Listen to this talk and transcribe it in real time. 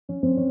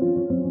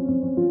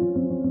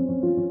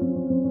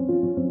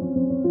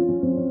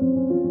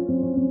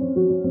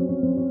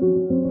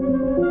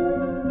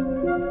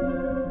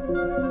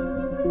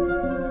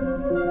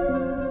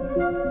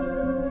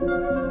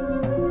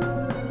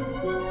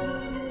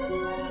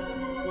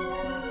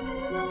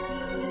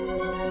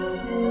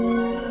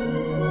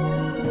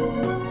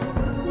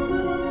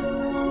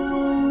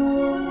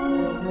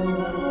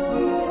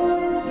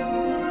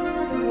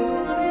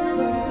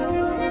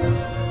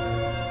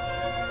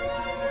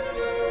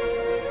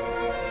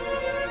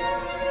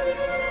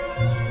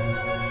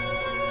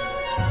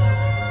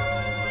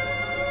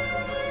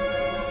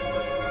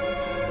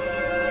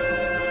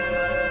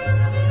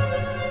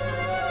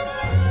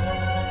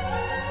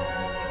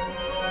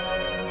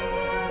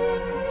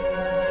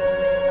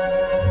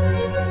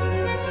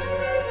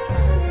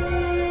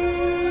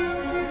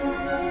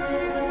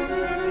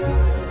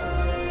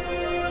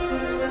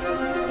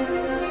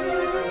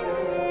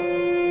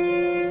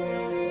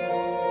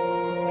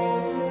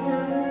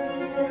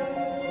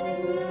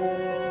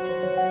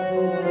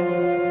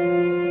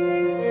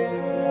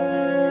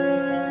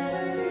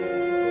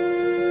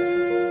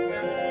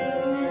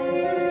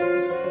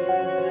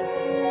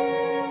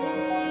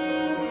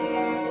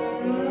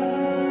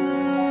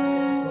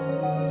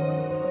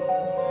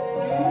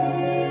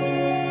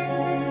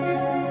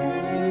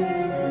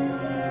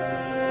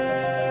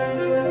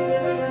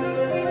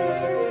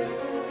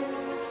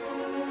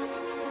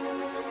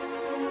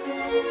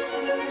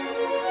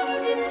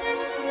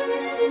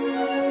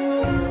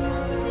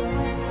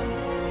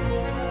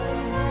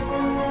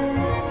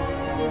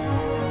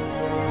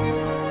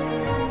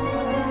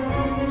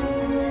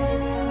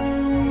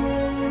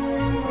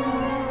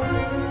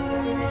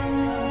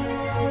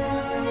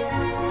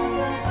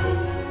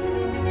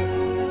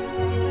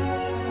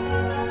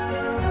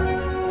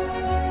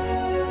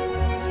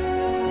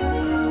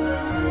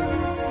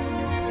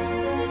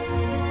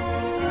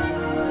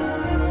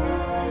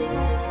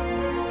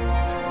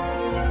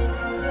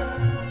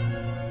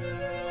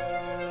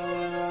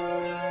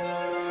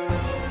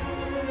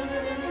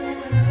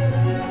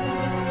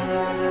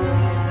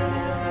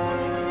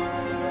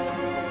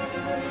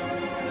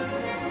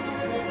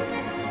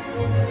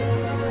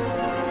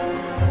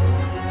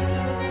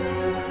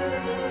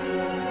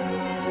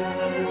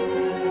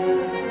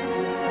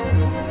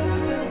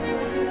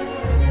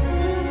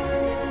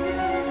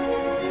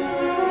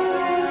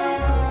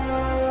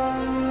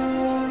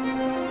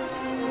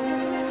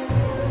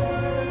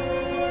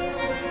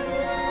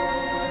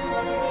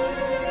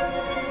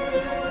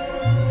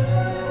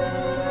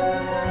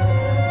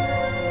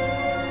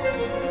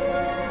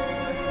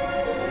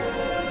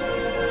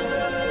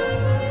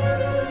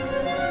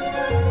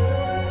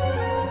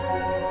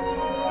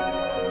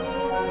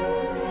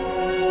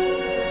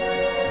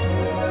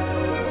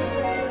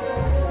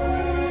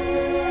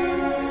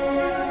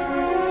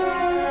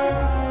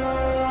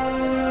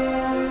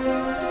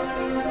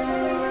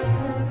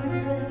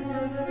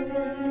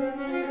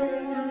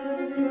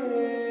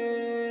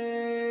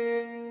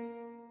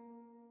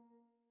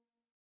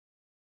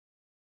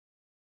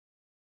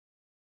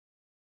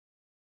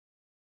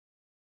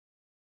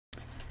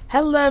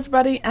Hello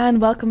everybody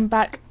and welcome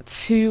back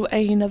to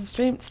another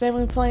stream. Today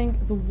we're playing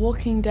The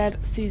Walking Dead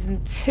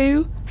Season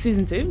 2.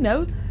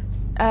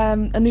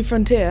 A New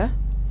Frontier.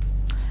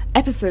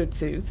 Episode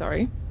 2,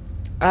 sorry.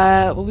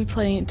 We'll be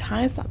playing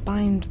Ties That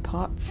Bind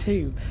Part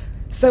 2.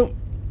 So,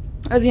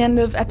 at the end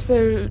of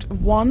Episode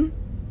 1,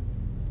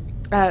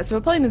 so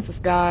we're playing as this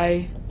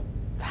guy,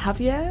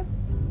 Javier,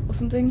 or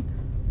something?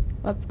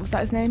 Was that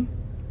his name?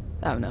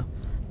 I don't know.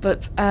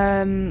 But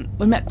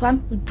we met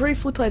Clem, we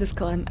briefly played as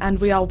Clem, and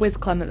we are with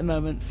Clem at the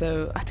moment,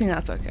 so I think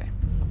that's okay.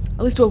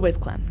 At least we're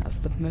with Clem, that's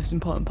the most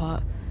important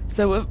part.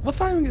 So we're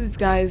firing at these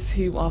guys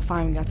who are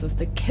firing at us.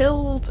 They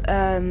killed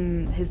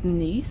his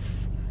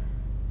niece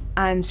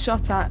and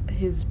shot at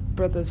his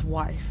brother's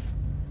wife.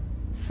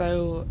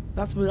 So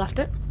that's where we left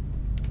it.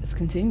 Let's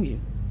continue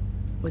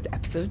with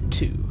episode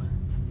 2.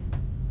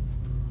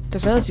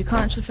 Just realised you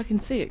can't actually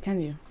fucking see it, can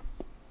you?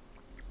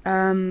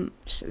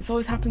 This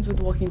always happens with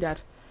The Walking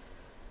Dead.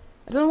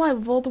 I don't know why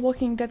with all the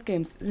Walking Dead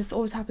games, this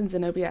always happens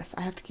in OBS.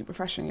 I have to keep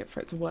refreshing it for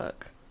it to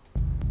work.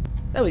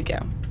 There we go.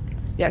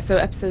 Yeah, so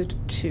episode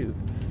 2.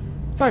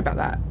 Sorry about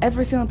that.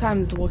 Every single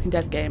time there's a Walking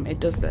Dead game, it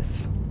does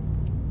this.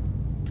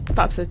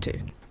 Start episode 2.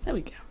 There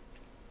we go.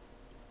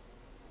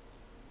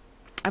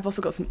 I've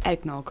also got some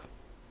eggnog.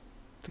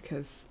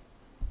 Because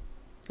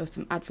there's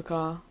some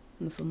Advocar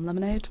and there's some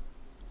lemonade.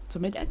 So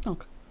I made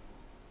eggnog.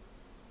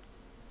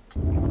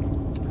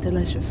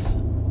 Delicious.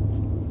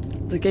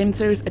 The game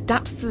series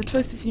adapts to the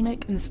choices you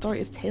make, and the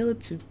story is tailored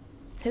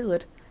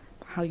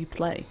by how you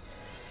play.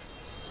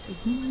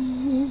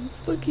 Ooh,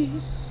 spooky.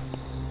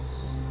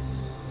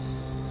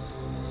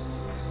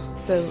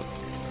 So,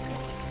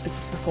 is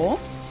this before?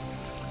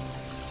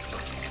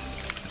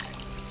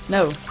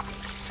 No,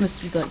 it's supposed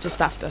to be like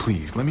just after.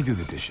 Please, let me do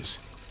the dishes.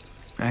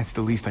 That's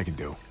the least I can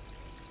do.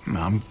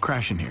 I'm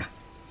crashing here.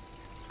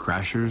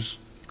 Crashers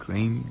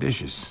clean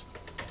dishes.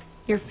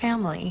 Your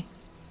family.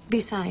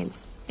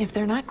 Besides, if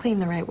they're not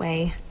cleaned the right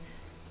way,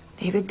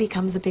 David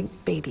becomes a big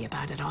baby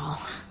about it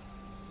all.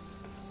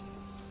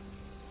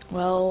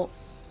 Well,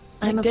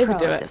 I'm a David pro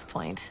do at it. this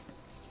point.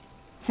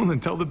 Well,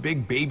 then tell the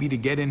big baby to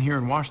get in here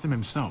and wash them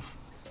himself.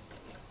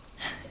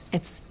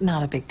 It's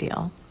not a big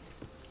deal.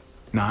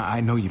 Nah,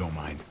 I know you don't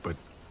mind, but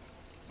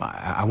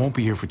I won't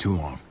be here for too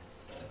long.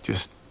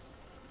 Just,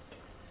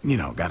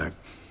 gotta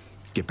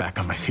get back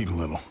on my feet a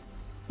little.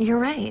 You're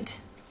right.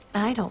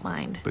 I don't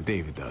mind. But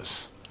David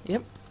does.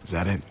 Yep. Is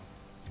that it?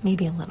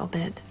 Maybe a little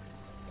bit.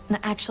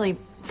 Actually,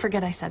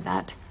 forget I said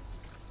that.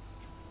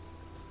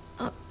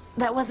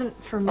 That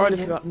wasn't for me Already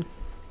to... forgotten.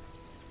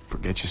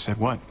 Forget you said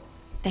what?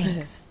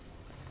 Thanks.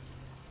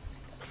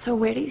 So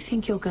where do you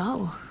think you'll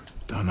go?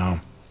 Don't know.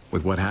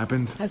 With what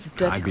happened, That's a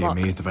dirty I'd be clock.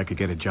 amazed if I could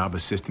get a job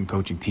assistant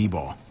coaching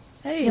T-ball.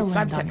 Hey, You'll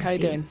land on Sadtech, your how you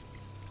feet. doing?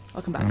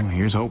 Welcome back. Well,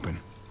 here's hoping.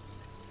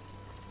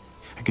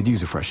 I could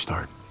use a fresh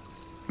start.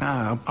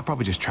 I'll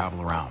probably just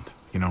travel around,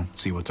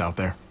 see what's out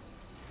there.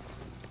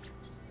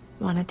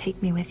 Want to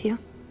take me with you?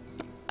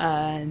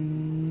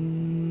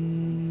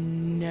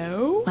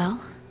 No. Well...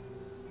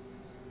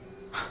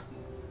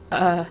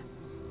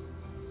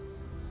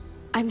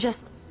 I'm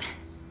just,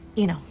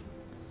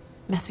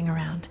 messing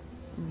around.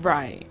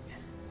 Right.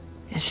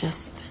 It's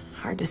just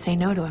hard to say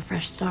no to a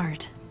fresh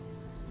start.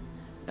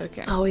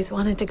 Okay. Always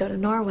wanted to go to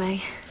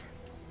Norway,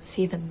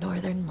 see the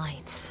northern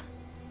lights.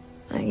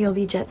 You'll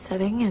be jet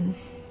setting and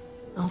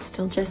I'll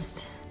still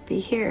just be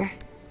here.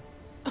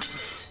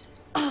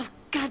 Oh,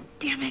 god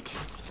damn it.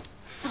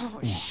 Oh,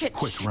 shit,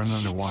 quick, shit, run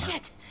shit, underwater.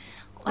 shit.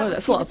 Oh,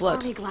 that's a lot of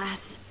blood. Army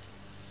glass.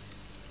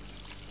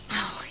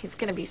 Oh, he's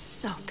gonna be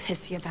so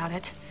pissy about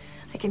it.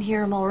 I can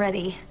hear him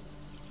already.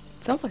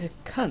 Sounds like a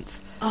cunt.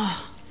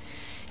 Oh,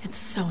 it's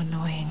so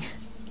annoying.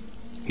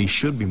 He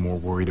should be more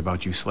worried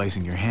about you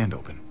slicing your hand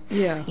open.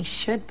 Yeah. He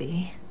should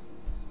be.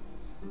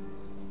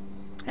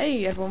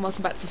 Hey everyone,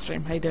 welcome back to the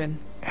stream. How you doing?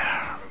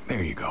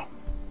 There you go.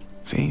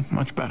 See?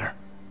 Much better.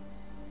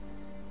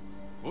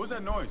 What was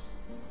that noise?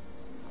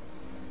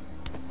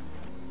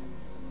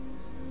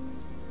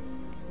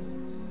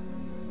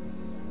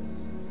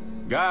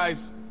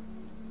 Guys,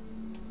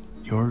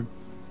 You're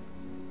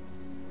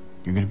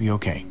gonna be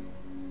okay.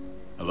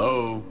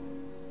 hello?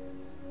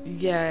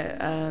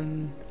 Yeah,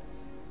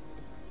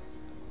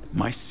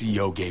 My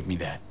CEO gave me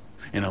that.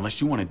 And unless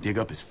you want to dig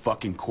up his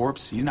fucking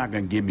corpse, he's not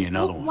gonna give me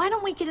another one. Why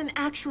don't we get an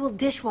actual Oh,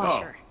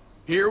 dishwasher?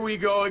 here we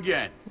go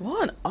again.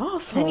 what an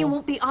arsehole. Then you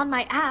won't be on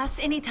my ass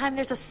anytime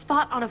there's a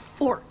spot on a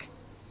fork.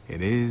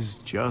 It is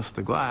just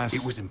a glass.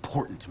 It was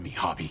important to me,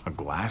 Javi. a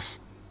glass?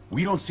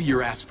 We don't see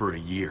your ass for a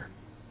year.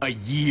 A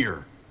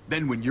year.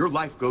 Then when your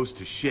life goes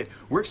to shit,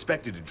 we're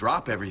expected to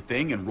drop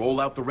everything and roll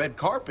out the red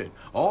carpet.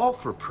 All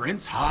for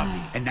Prince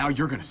Javi. And now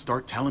you're gonna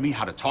start telling me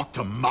how to talk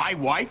to my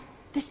wife?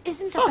 This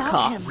isn't Fuck about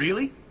off. him.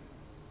 Really?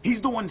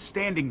 He's the one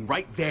standing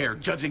right there,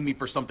 judging me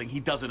for something he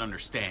doesn't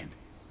understand.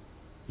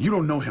 You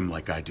don't know him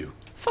like I do.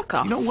 Fuck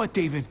off. You know what,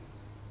 David?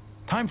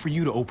 Time for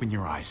you to open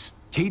your eyes.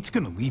 Kate's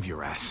gonna leave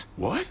your ass.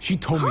 What? She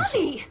told me so.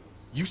 Honey!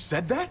 You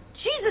said that?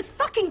 Jesus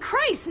fucking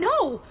Christ,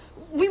 no!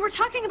 We were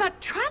talking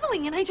about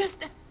traveling and I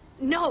just...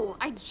 No,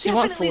 I She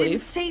wants to definitely didn't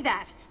leave. say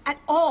that. at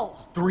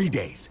all. 3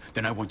 days,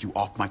 then I want you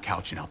off my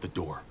couch and out the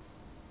door.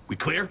 We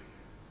clear?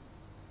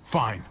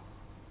 Fine.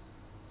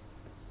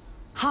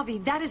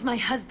 Javi, that is my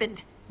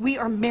husband. We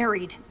are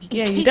married.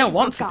 Yeah, you don't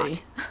want to be.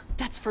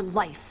 That's for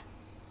life.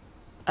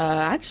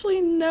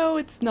 Actually, no,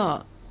 it's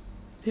not.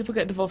 People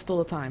get divorced all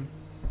the time.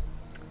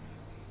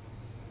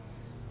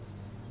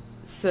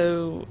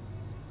 So...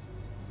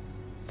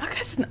 that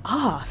guy's an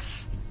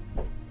arse.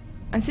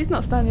 And she's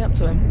not standing up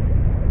to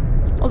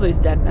him. Although he's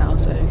dead now,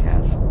 so who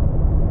cares?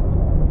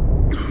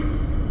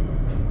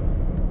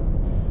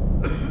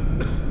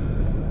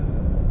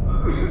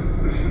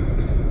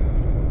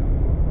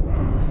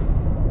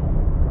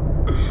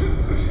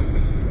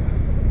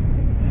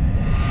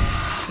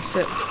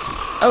 Shit.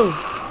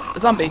 Oh, a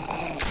zombie.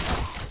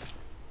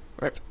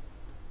 Rip.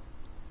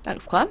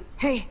 Thanks, Clem.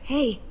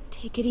 Hey,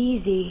 take it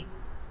easy.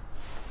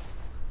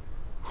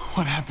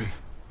 What happened?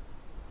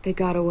 They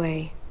got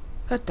away.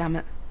 God damn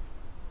it.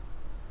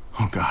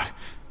 Oh, God.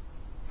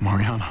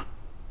 Mariana.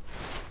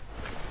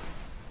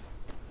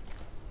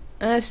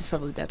 She's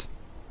probably dead.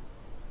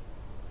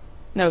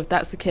 No,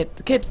 that's the kid.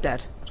 The kid's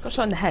dead. She got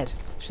shot in the head.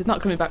 She's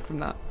not coming back from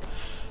that.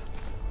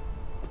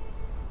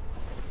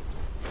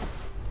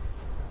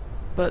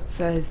 But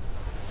his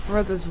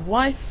brother's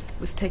wife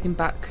was taken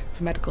back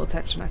for medical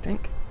attention, I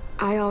think.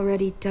 I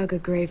already dug a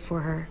grave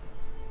for her.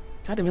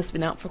 God, he must have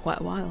been out for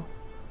quite a while.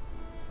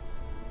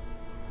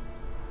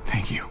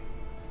 Thank you.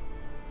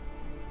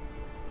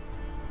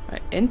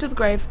 Right, into the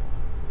grave.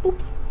 Boop.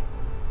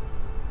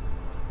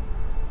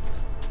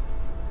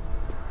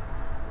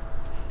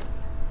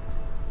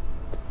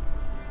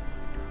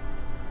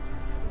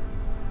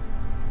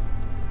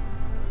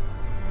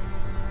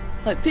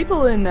 Like,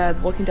 people in The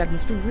Walking Dead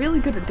must be really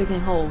good at digging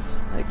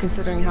holes, like,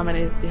 considering how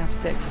many they have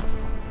to dig.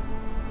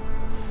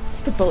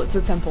 Just a bullet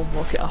to the temple,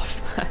 walk it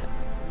off.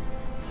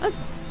 That's a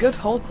good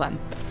hole, Clem.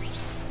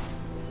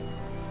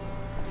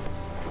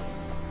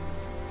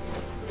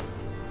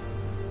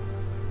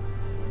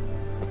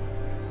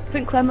 I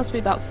think Clem must be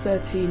about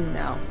 13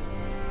 now.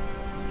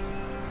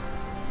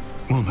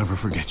 We'll never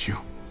forget you.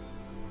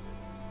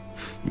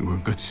 You were a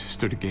good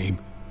sister to Gabe.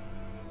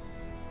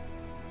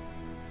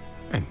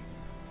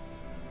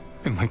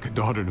 And like a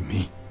daughter to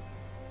me.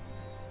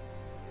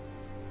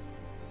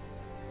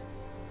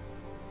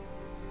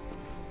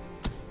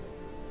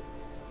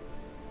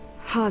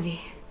 Javi,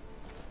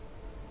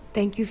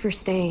 thank you for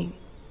staying.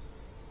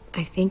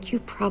 I think you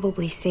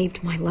probably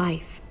saved my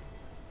life.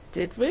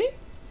 Did we?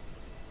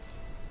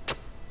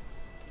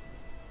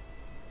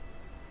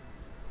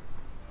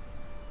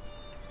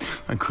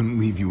 I couldn't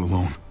leave you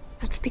alone.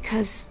 That's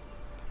because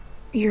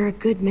you're a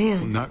good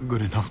man. Not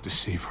good enough to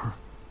save her.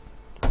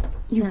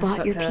 You Yeah, bought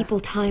fuck your her. people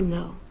time,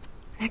 though.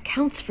 That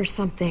counts for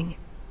something.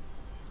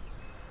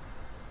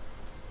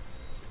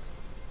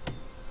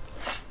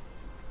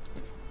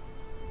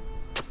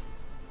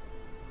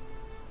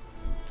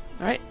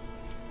 Alright.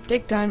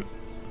 Dig time.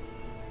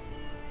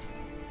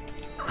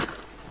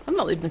 I'm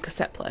not leaving the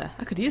cassette player.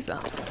 I could use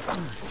that.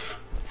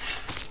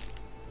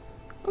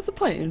 What's the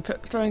point in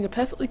throwing a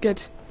perfectly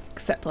good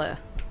cassette player?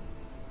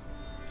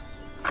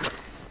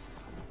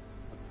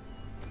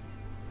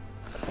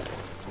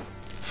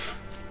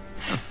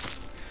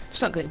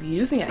 Just not going to be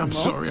using it anymore. I'm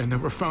sorry I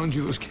never found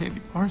you those candy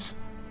bars.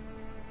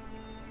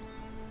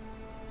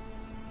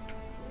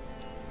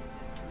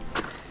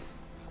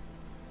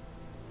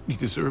 You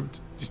deserved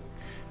just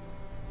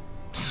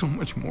so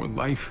much more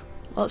life.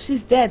 Well,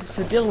 she's dead,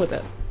 so deal with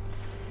it.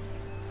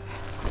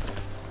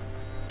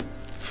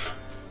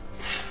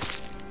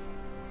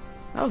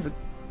 That was a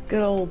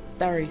good old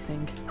berry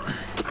thing.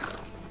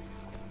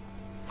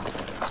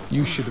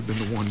 You should have been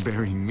the one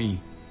burying me.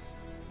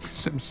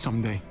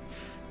 Someday.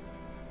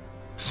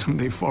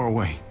 Someday far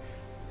away.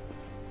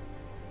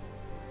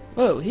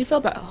 Whoa, he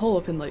filled that hole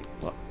up in like,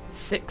 what,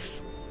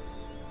 5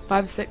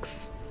 or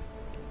 6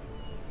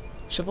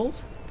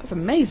 shovels? That's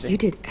amazing. You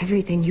did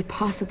everything you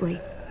possibly...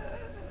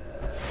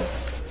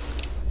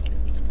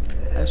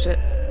 Oh shit.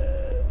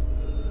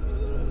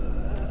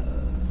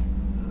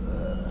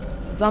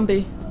 It's a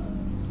zombie.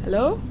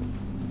 Hello?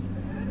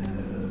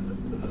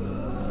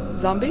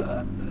 Zombie?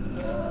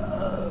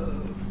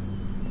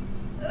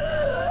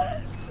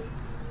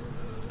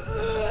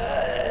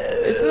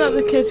 Isn't that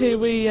the kid who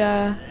we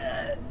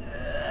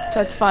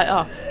tried to fight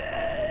off?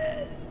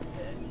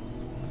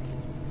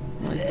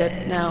 Well, he's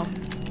dead now.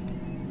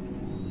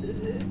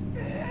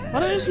 Why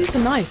don't you just use the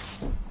knife?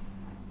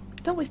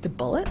 Don't waste a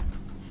bullet.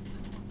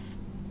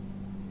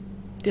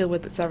 Deal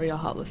with it, sorry, you're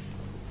heartless.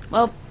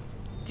 Well,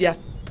 yeah,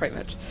 pretty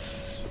much.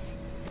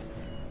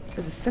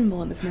 There's a symbol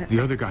on his neck. The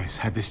other guys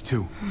had this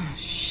too. Oh,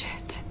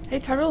 shit. Hey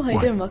Tyrell, how you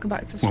What? doing? Welcome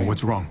back to the stream. Well,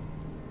 what's wrong?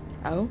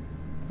 Oh?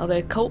 Are they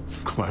a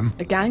cult? Clem?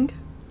 A gang?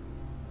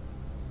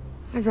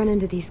 I've run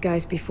into these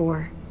guys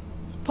before.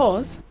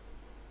 Pause.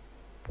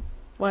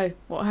 Why?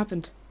 What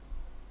happened?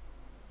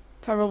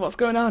 Tyrell, what's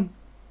going on?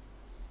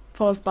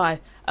 Pause by.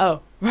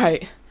 Oh,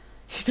 right.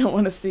 You don't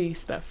want to see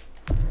stuff.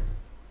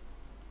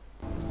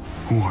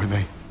 Who are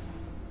they?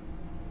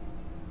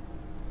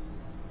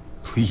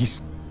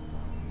 Please?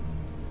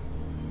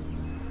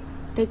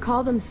 They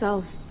call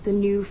themselves the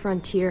New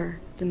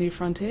Frontier. The New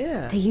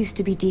Frontier. They used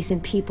to be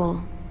decent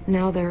people.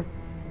 Now they're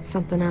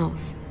something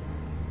else.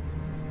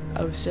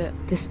 Oh shit.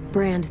 This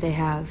brand they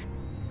have.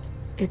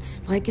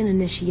 It's like an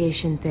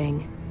initiation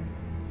thing.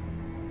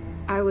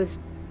 I was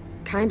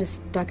kinda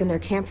stuck in their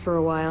camp for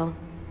a while.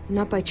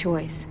 Not by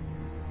choice.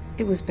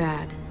 It was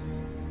bad.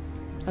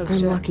 Oh I'm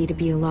shit. lucky to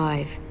be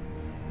alive.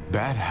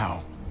 Bad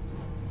how?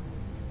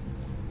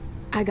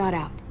 I got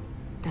out.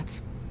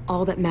 That's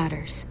all that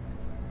matters.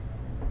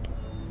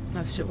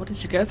 Oh shit, what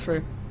did you go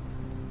through?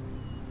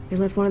 They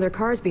left one of their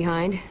cars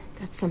behind.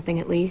 That's something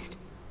at least.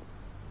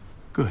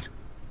 Good.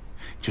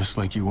 Just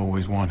like you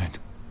always wanted.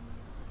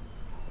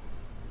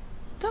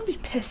 Don't be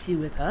pissy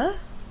with her.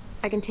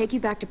 I can take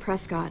you back to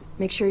Prescott,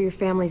 make sure your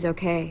family's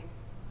okay.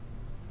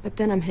 But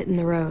then I'm hitting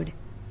the road.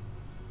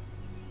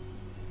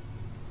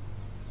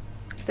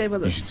 Stay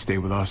with You us. should stay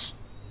with us.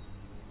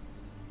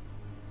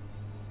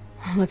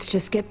 Let's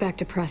just get back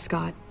to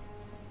Prescott.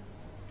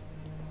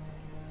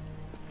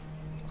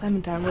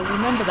 Clementine will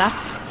remember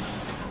that.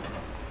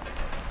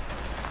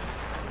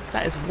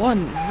 That is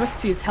one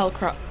rusty as hell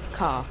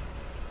car.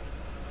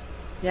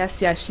 Yes,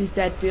 she's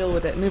dead. Deal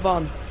with it. Move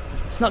on.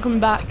 She's not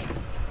coming back.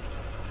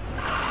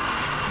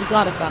 Just be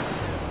glad of that.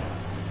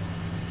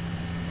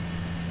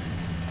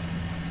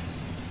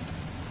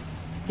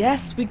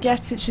 Yes, we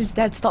get it. She's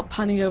dead. Stop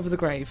panning over the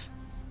grave.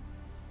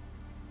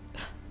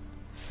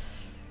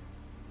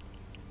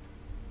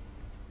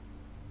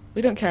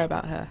 We don't care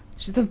about her.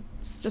 She's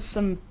just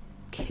some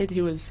kid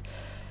who was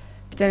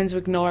pretending to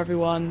ignore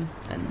everyone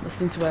and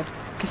listening to a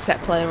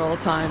cassette player all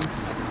the time.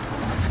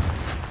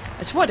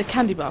 And she wanted a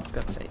candy bar, for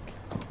God's sake.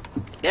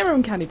 Get her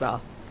own candy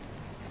bar.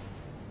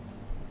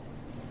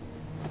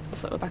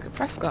 Looks like we're back at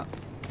Prescott.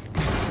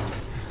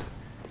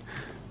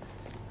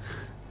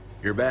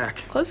 You're back.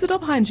 Close the door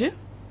behind you.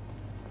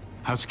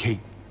 How's Kate?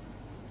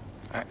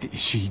 Is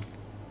she...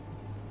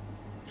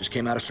 Just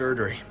came out of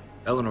surgery.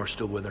 Eleanor's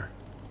still with her.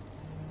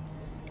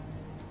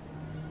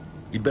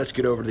 You'd best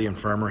get over to the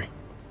infirmary.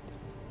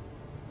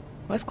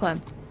 Where's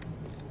Clem?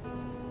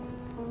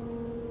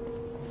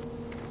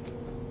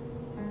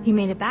 You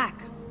made it back.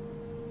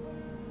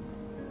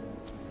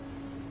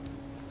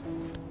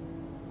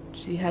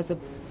 She has a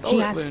bullet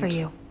She asked wound. for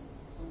you.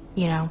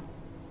 You know.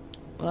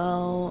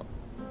 Well...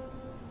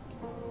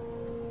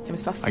 Came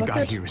as fast as I I got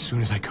could. here as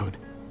soon as I could.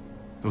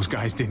 Those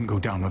guys didn't go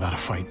down without a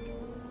fight.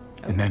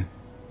 And then...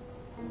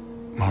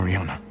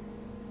 Mariana.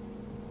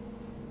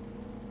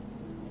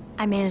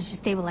 I managed to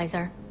stabilize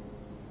her.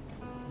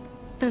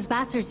 Those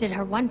bastards did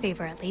her one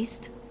favor at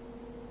least.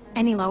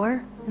 Any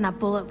lower, and that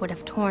bullet would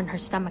have torn her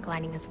stomach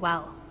lining as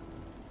well.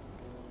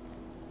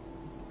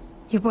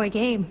 Your boy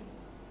Gabe.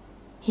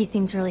 He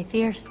seems really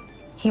fierce.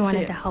 He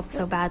wanted to help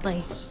so badly.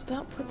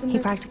 Stop with the He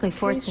practically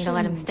forced me to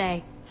let him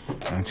notifications.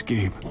 stay. That's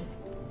Gabe.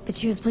 But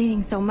she was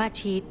bleeding so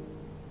much, he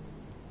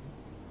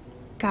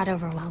got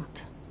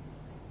overwhelmed.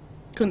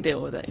 Couldn't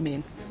deal with it, you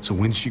mean? So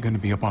when's she gonna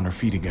be up on her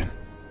feet again?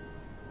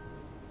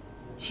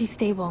 She's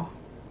stable.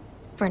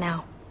 For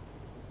now.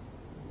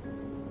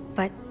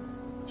 But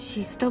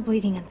she's still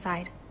bleeding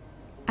inside.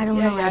 I don't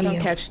want to lie I to don't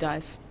you. care if she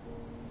dies.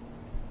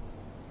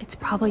 It's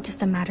probably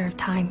just a matter of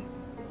time.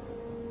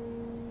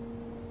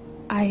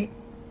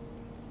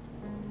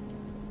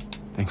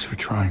 Thanks for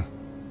trying.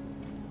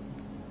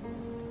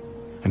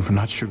 And for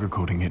not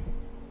sugarcoating it.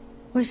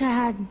 Wish I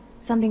had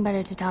something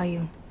better to tell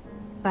you.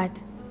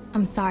 But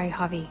I'm sorry,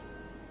 Javi.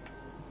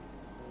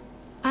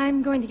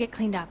 I'm going to get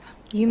cleaned up.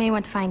 You may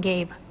want to find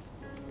Gabe.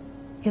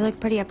 He looked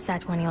pretty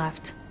upset when he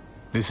left.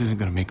 This isn't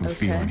gonna make him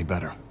feel Okay. any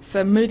better.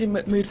 So Moody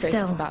McMoodface is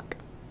Still. back.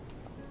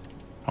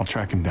 I'll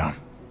track him down.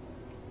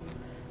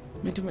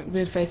 Moody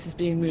McMoodface is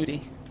being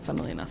moody,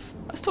 funnily enough.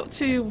 Let's talk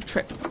to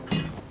Trip.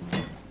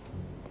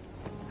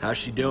 How's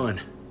she doing?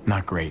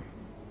 Not great.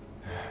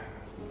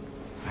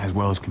 As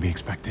well as can be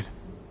expected.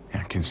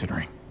 Yeah,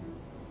 considering.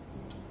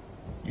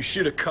 You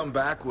should have come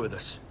back with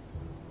us.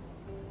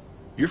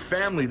 Your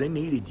family, they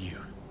needed you.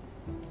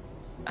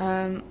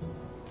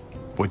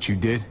 What you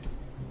did,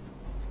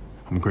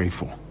 I'm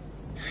grateful.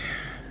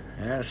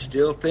 I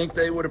still think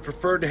they would have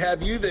preferred to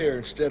have you there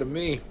instead of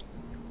me.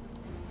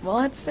 Well,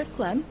 I had to save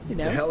Clem, you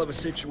It's a know. hell of a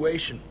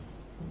situation.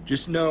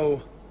 Just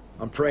know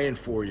I'm praying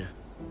for you.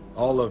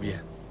 All of you.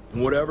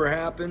 And whatever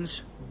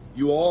happens,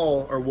 you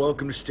all are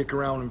welcome to stick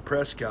around in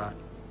Prescott.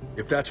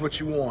 If that's what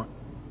you want.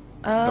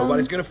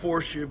 Nobody's gonna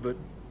force you, but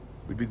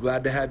we'd be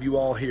glad to have you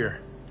all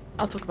here.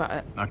 I'll talk about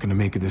it. Not gonna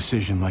make a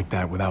decision like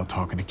that without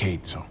talking to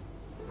Kate, so...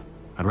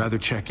 I'd rather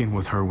check in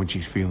with her when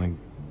she's feeling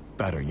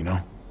better, you know?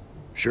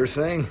 Sure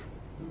thing.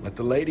 Let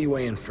the lady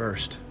weigh in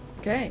first.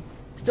 Okay.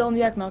 Still in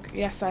the eggnog.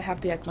 Yes, I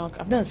have the eggnog.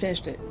 I've never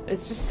finished it.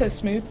 It's just so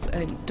smooth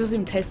and it doesn't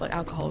even taste like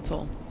alcohol at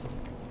all.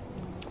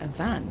 A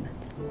van.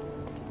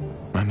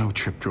 I know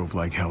Trip drove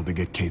like hell to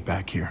get Kate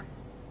back here.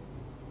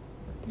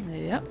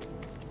 Yep.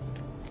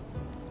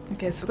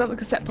 Okay, so we've got the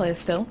cassette player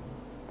still.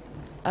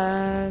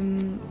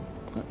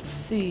 Let's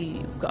see.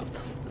 We've got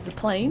there's a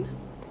plane.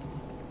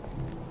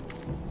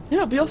 You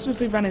know, it'd be awesome if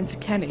we ran into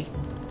Kenny.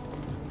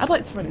 I'd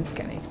like to run into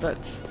Kenny, but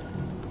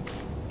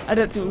I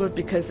don't think we would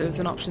because there was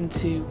an option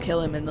to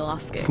kill him in the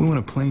last game. Flew in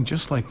a plane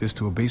just like this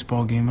to a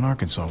baseball game in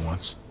Arkansas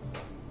once.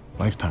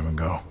 Lifetime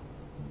ago.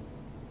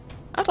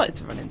 I'd like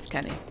to run into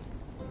Kenny.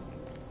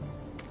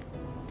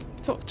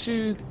 Talk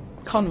to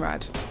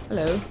Conrad.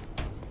 Hello.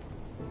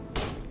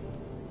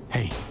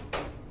 Hey,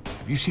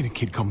 have you seen a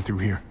kid come through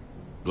here?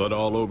 Blood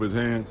all over his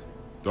hands,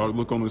 dark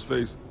look on his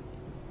face.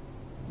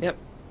 Yep.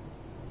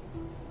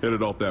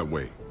 Headed off that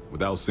way,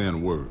 without saying a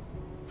word.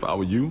 If I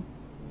were you,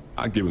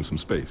 I'd give him some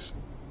space.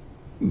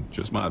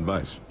 Just my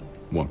advice.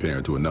 One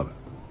parent to another.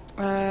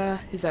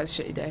 He's had a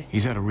shitty day.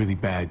 He's had a really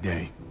bad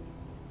day.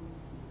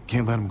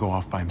 Can't let him go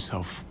off by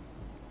himself.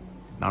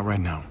 Not right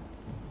now.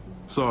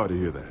 Sorry to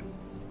hear that.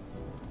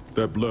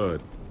 That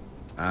blood,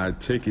 I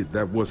take it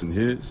that wasn't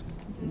his?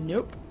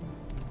 Nope.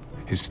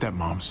 His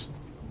stepmom's.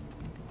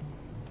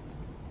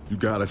 You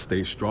gotta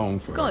stay strong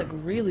for He's got her.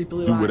 like really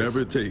blue Do eyes.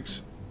 whatever it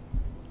takes.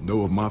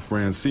 Know if my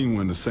Francine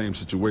were in the same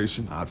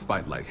situation, I'd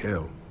fight like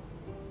hell.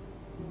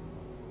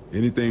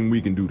 Anything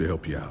we can do to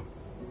help you out,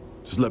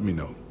 just let me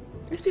know.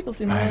 These people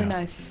seem really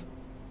nice.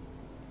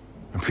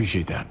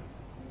 Appreciate that.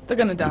 They're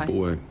gonna The die.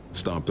 boy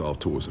stomped off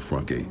towards the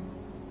front gate.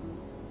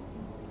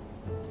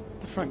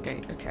 The front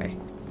gate, okay.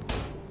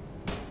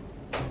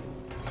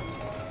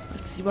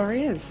 Let's see where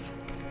he is.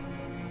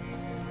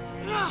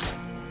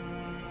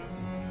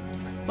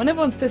 When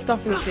everyone's pissed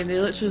off in this game, they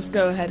literally just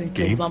go ahead and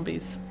kill Gabe?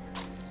 zombies.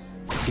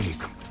 Gabe,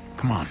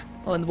 come on.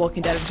 Well, in The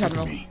Walking Dead in Look at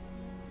general. me.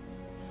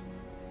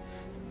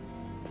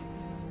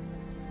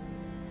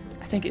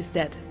 I think it's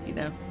dead, you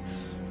know.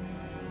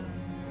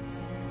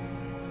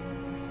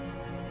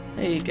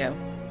 There you go.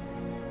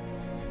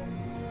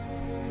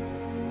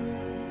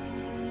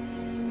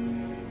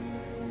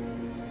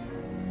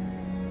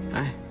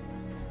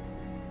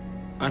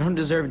 I don't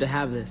deserve to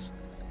have this.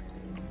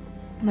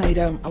 No, you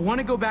don't. I want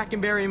to go back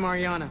and bury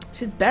Mariana.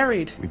 She's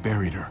buried. We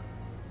buried her.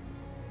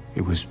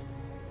 It was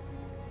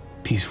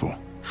peaceful.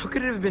 How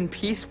could it have been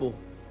peaceful?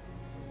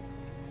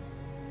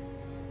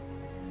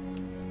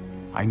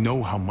 I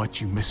know how much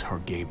you miss her,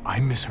 Gabe. I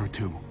miss her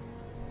too.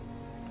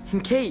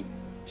 And Kate,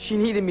 she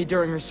needed me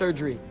during her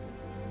surgery.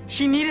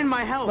 She needed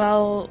my help.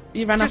 Well,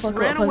 you ran off Just like a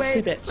ran little away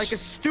pussy bitch. like a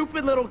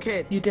stupid little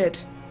kid. You did.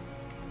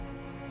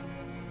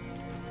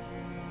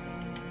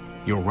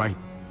 You're right.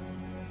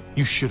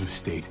 You should have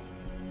stayed.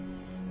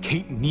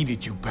 Kate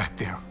needed you back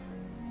there.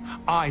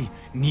 I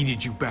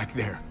needed you back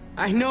there.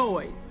 I know.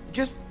 I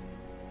just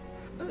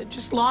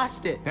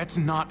lost it. That's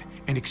not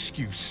an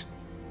excuse.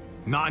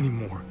 Not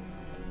anymore.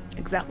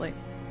 Exactly.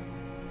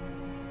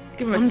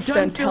 Give him a I'm stone,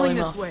 done tell feeling him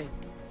this off. way.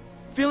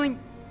 Feeling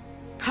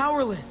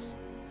powerless.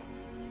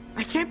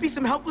 I can't be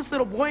some helpless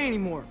little boy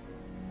anymore.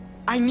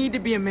 I need to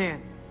be a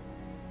man.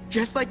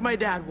 Just like my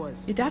dad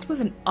was. Your dad was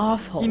an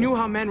asshole. He knew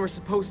how men were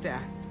supposed to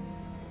act.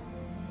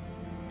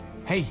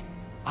 Hey,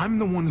 I'm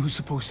the one who's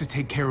supposed to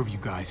take care of you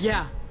guys.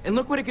 Yeah, and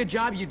look what a good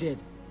job you did.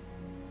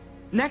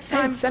 Next Hey,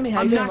 time, Semi, how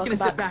you I'm doing? not gonna Welcome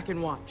sit back. back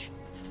and watch.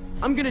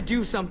 I'm gonna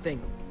do something.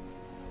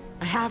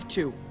 I have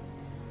to.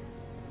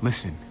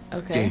 Listen,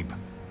 Okay. Gabe.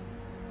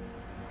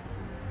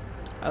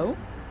 Oh?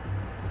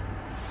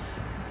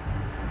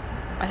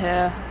 I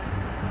hear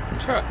the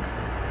truck.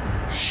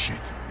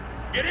 Shit.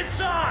 Get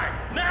inside,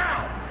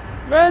 now!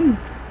 Run!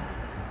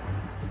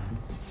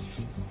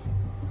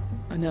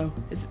 Oh no,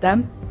 is it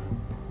them?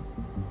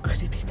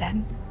 Could it be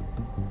them?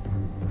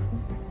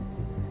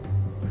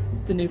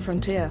 The New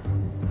Frontier.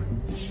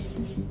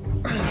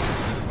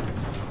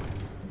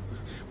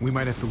 We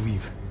might have to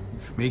leave.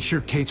 Make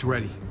sure Kate's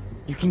ready.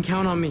 You can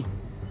count on me.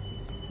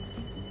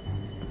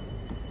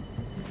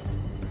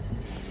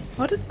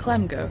 Where did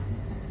Clem go?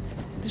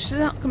 Did she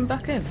not come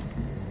back in?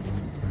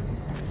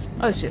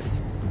 Oh, she is.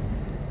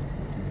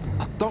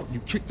 I thought you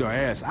kicked her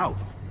ass out.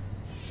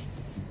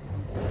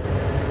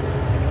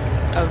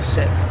 Oh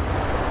shit.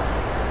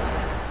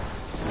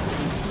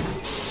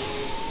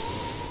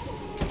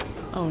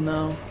 Oh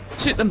no.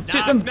 Shoot them!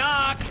 Shoot them!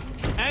 Knock!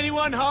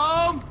 Anyone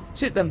home?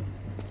 Shoot them!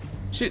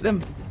 Shoot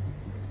them!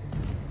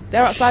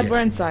 They're outside, Shit. we're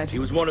inside. He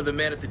was one of the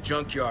men at the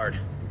junkyard.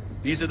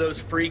 These are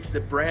those freaks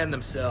that brand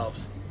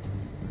themselves.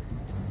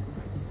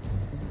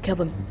 Kill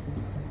them.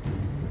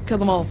 Kill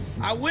them all.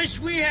 I wish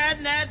we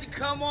hadn't had to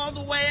come all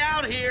the way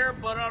out here,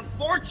 but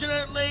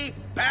unfortunately,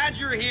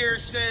 Badger here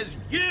says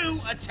you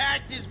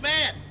attacked his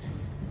man.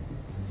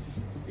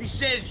 He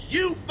says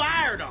you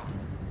fired on him.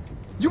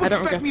 You I don't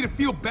expect regret- me to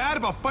feel bad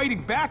about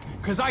fighting back?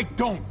 Because I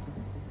don't.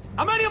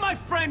 How many of my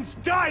friends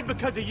died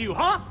because of you,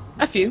 huh?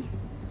 A few.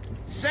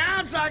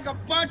 Sounds like a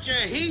bunch of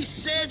he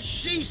said,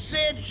 she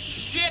said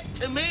shit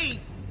to me.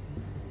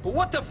 But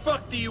what the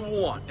fuck do you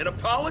want? An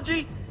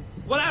apology?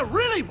 What I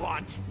really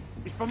want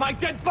is for my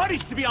dead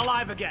buddies to be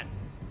alive again.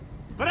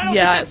 But I don't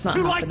Yeah, think it's that's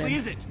not too happening. likely,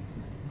 is it?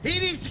 He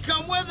needs to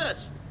come with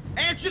us.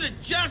 Answer to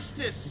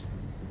justice.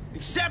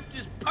 Accept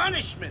his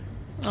punishment.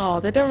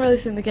 Oh, they don't really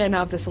think they're getting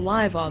out of this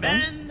alive, are they?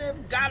 Men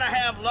have gotta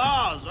have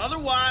laws,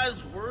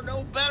 otherwise we're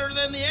no better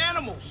than the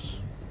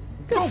animals.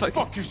 Good Go fuck-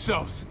 fuck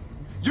yourselves.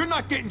 You're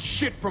not getting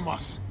shit from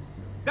us.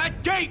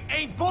 That gate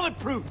ain't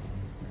bulletproof.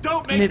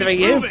 Don't make Neither me are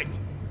you. prove it.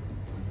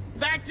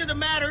 Fact of the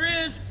matter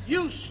is,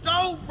 you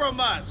stole from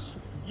us.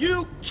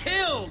 You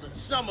killed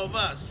some of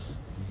us.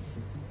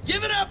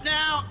 Give it up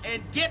now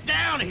and get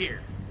down here.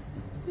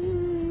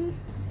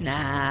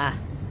 Nah,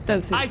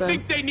 don't think so. I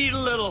think they need a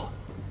little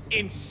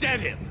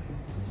incentive.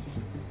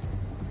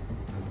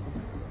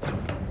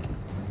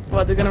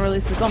 What, they're gonna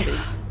release the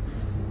zombies?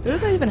 Who do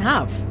they even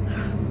have?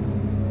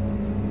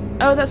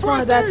 Oh, that's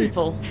one of their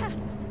people.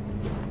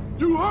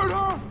 You hurt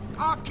her?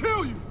 I'll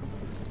kill you.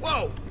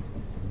 Whoa!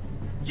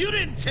 You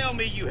didn't tell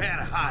me you had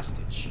a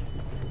hostage.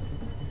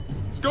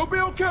 It's gonna be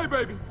okay,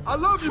 baby. I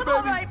love you, baby.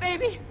 All right,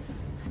 baby.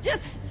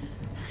 Just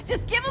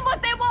give them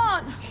what they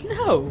want.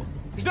 No.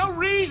 There's no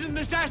reason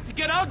this has to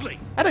get ugly.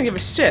 I don't give a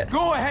shit.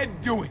 Go ahead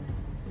and do it.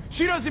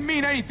 She doesn't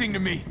mean anything to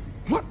me.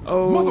 What?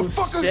 Oh,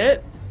 Motherfucker.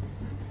 shit.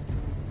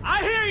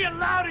 I hear you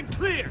loud and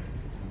clear.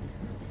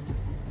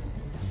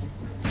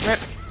 Rip.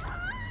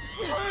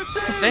 It's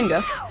just a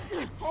finger.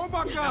 Oh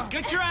my God.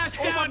 Get your ass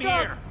Oh my down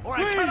God, here, or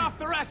I please. cut off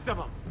the rest of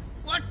them.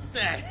 What the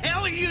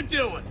hell are you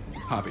doing?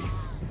 Javi,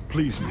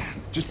 please,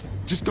 man.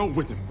 Just go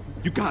with him.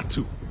 You got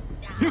to.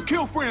 He'll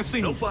kill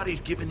Francine.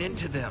 Nobody's giving in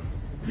to them.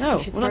 No,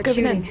 should we're not start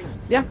giving in. shooting.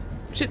 Yeah,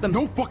 shoot them.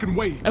 No fucking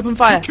way. Open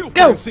fire. You kill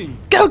Go! Francine.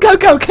 Go, go,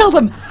 go! Kill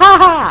them!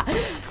 Ha ha!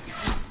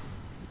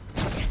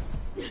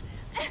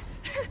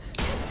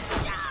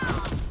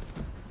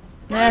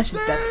 Yeah,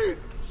 she's dead.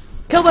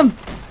 Kill them!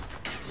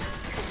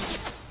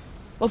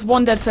 What's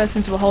one dead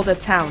person to a whole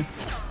dead town?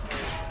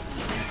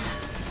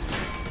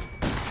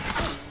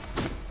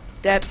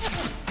 Dead.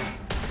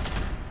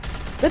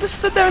 They just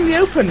stood there in the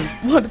open.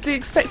 What, did they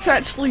expect to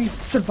actually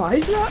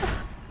survive that?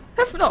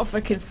 They're not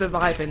fucking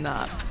surviving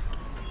that.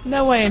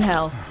 No way in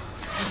hell.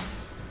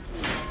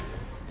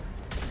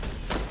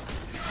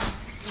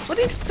 What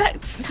do you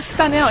expect? Just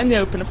standing out in the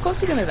open. Of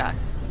course you're gonna die.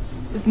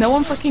 There's no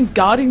one fucking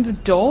guarding the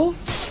door?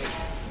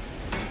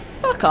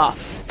 Fuck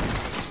off.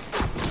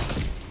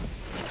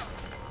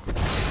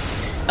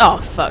 Oh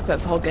fuck,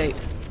 that's the whole gate.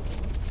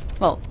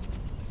 Well,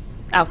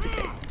 outer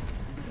gate.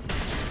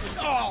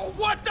 Oh,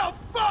 what the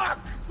fuck?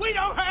 We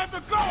don't have the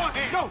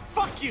go-ahead! No,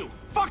 fuck you.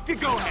 Fuck the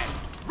go-ahead.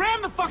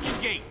 Ram the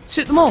fucking gate.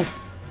 Shoot them all.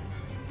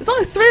 There's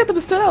only 3 of them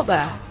stood out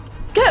there.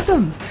 Get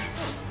them!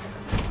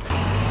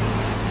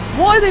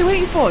 What are they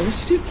waiting for?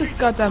 Just shoot the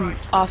goddamn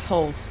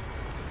assholes.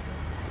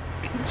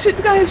 Shoot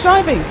the guy who's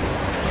driving.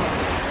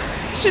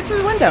 Shoot through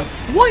the window.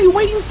 What are you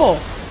waiting for?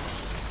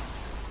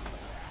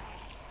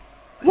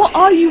 What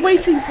are you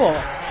waiting for?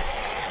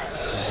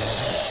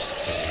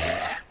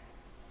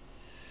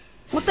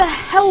 What the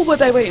hell were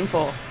they waiting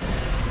for?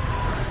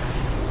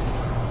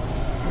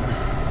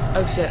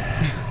 Oh shit.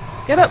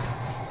 Get up!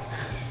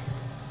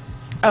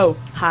 Oh,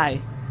 hi.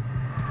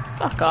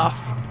 Fuck off.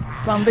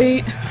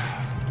 Zombie.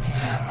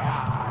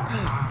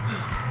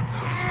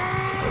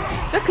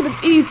 They could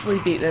have easily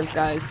beat those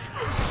guys.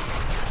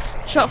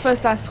 Shot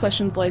first, ask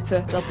questions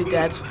later, they'll be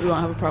dead, we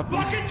won't have a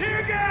problem. Fucking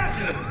tear gas!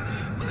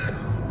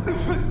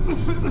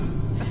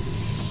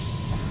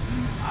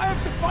 I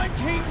have to find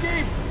Kane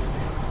Gabe.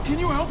 Can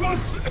you help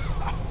us?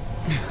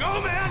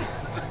 Go, man!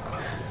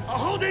 I'll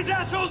hold these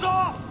assholes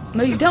off!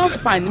 No, you don't have to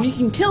find them, you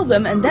can kill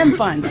them and then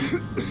find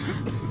them.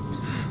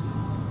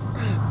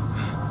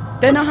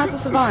 They know how to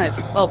survive.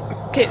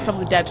 Well, Kate's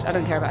probably dead, I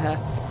don't care about her.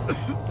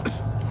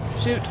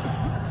 Shoot.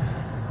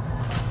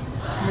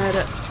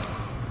 Murder.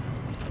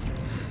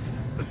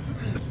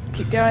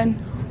 Keep going.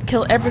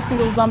 Kill every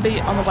single zombie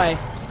on the way.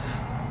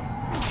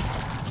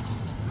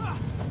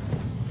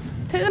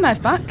 Take the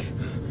knife back.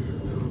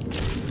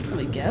 There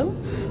we go.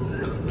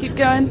 Keep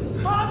going.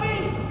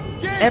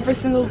 Every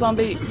single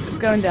zombie is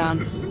going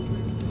down.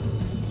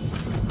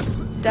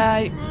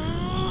 Die.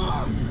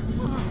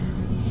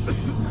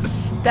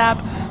 Stab.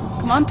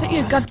 Come on, take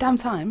your goddamn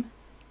time.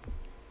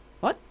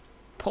 What?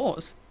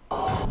 Pause.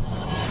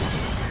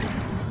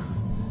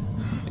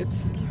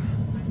 Oops.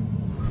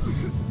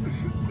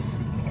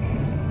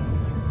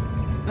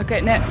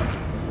 Okay, next.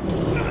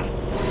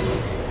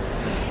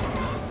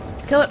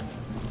 Kill it.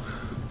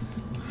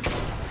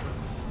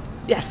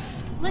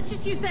 Yes. Let's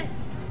just use this.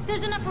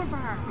 There's enough room for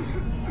her.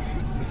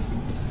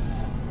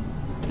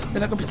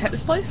 They're not gonna protect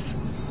this place?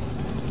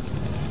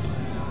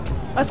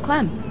 Where's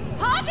Clem?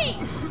 Javi!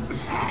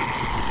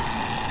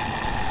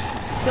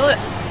 Kill it.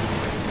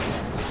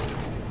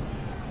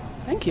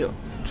 Thank you.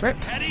 Trip.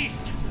 Head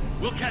east.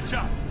 We'll catch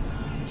up.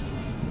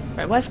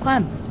 Right, where's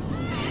Clem?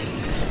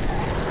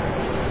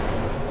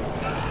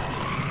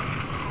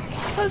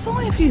 Well, there's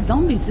only a few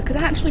zombies that could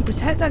actually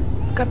protect that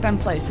goddamn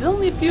place. There's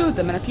only a few of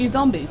them and a few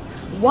zombies.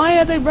 Why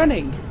are they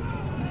running?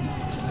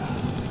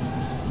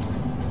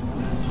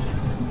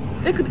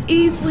 They could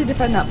easily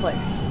defend that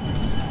place.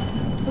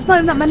 There's not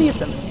even that many of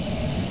them.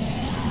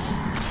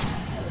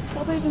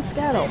 What are they even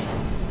scared of?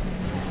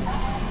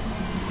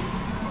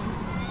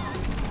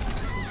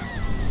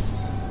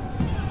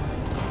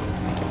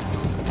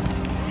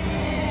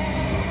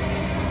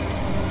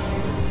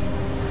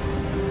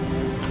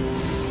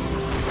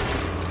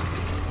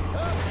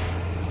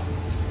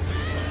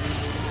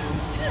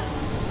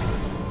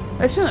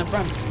 They shouldn't have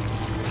run.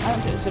 I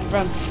don't think they should have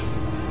run.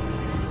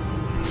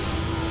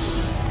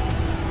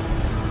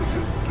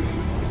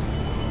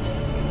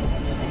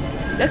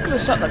 They could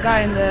have shot that guy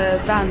in the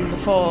van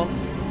before,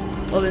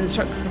 or in the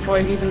truck before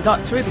he even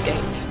got through the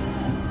gate.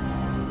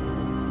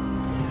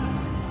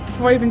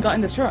 Before he even got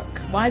in the truck.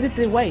 Why did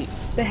they wait?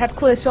 They had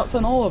clear shots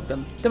on all of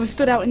them. They were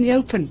stood out in the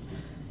open.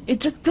 It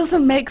just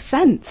doesn't make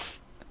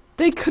sense.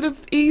 They could have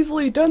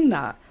easily done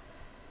that.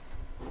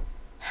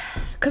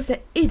 Because they're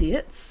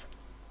idiots.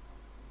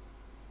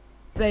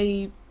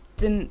 It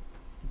didn't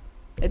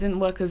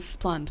work as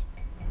planned.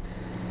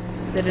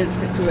 They didn't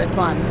stick to a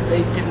plan.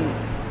 They didn't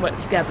work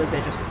together. They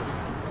just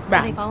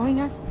ran. Are they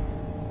following us?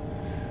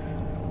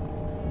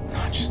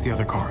 Just the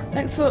other car.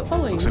 Thanks for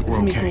following. Looks like we're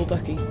Timmy okay. Cool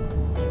Ducky.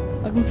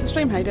 Welcome to the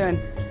stream. How you doing?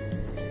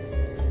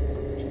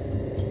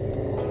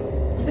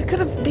 They could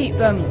have beat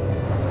them.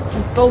 This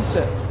is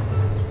bullshit.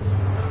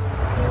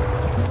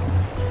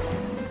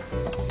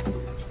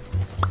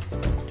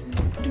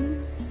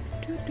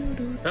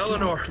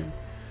 Eleanor,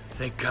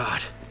 thank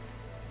God.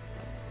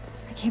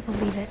 I can't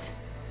believe it.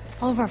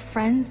 All of our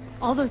friends,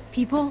 all those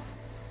people.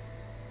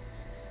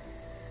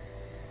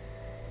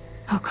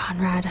 Oh,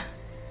 Conrad.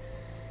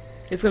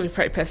 He's gonna be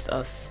pretty pissed at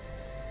us.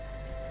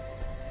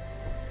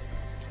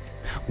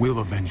 We'll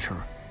avenge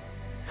her.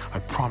 I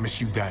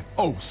promise you that.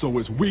 Oh, so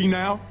it's we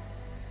now?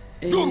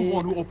 You're the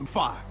one who opened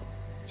fire.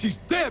 She's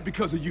dead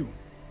because of you.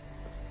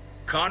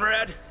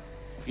 Conrad,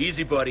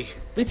 easy, buddy.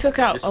 We took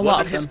out This a lot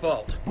wasn't of his them.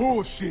 fault.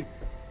 Bullshit.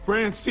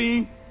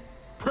 Francine,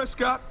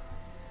 Prescott,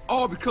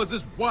 all because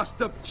this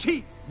washed-up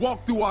cheat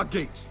walked through our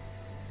gates.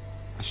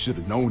 I should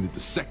have known it the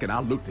second I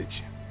looked at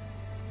you.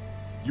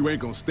 You ain't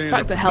gonna stand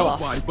Back up the for hell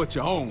off. nobody but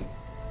your own.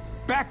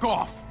 Back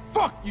off.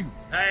 Fuck you.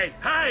 Hey,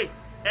 hey!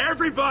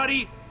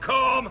 Everybody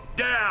calm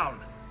down!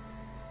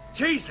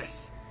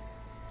 Jesus!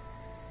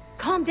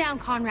 Calm down,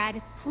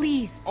 Conrad.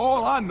 Please.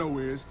 All I know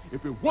is,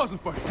 if it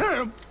wasn't for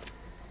him...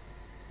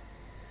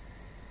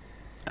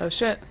 Oh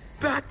shit.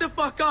 Back the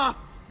fuck off!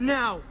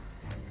 Now!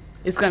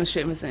 He's gonna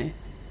shoot him, isn't he?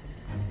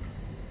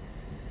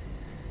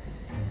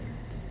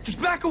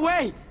 Just back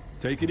away!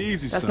 Take it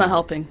easy, That's son. not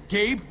helping.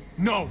 Gabe,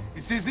 no,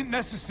 this isn't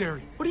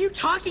necessary. What are you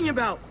talking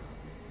about?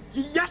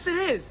 Yes, it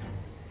is!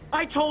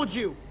 I told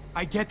you!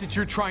 I get that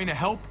you're trying to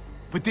help,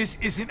 but this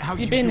isn't how you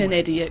You've do been it. an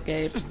idiot,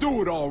 Gabe. Just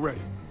do it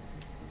already.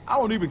 I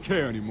don't even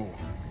care anymore.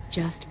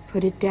 Just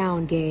put it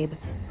down, Gabe.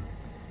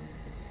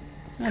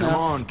 Come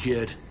on,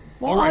 kid.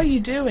 What All right. are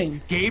you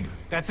doing? Gabe,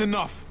 that's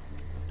enough.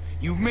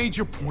 You've made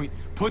your point.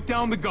 Put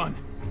down the gun.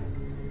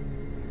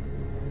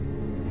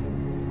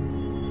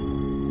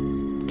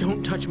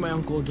 Don't touch my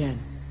uncle again.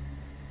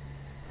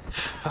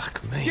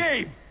 Fuck me.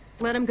 Gabe!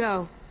 Let him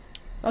go.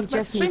 Welcome back to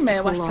just the stream, needs to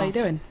Mayor West. cool How you off.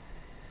 doing?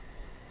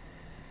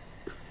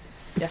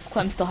 Yes,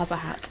 Clem still has a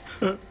hat.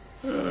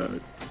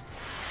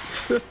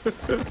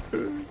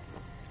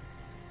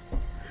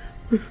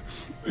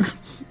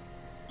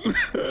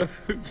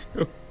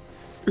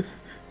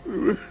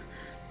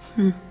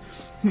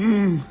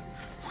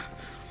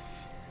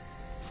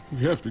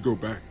 We have to go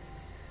back.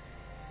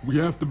 We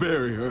have to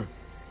bury her.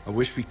 I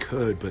wish we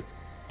could, but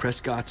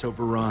Prescott's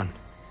overrun.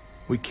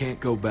 We can't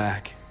go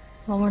back.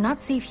 Well, we're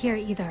not safe here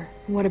either.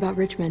 What about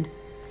Richmond?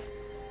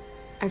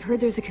 I've heard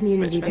there's a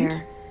community Richmond?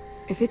 there.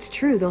 If it's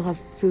true, they'll have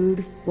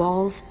food,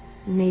 walls,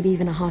 maybe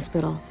even a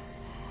hospital.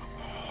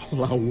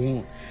 All I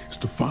want is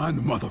to find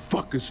the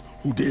motherfuckers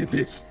who did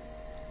this.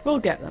 We'll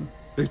get them.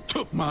 They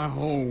took my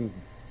home.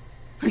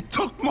 They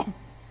took my...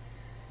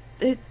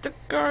 It took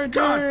our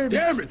God gerbs.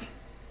 damn it!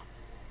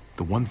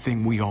 The one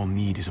thing we all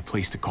need is a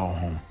place to call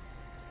home.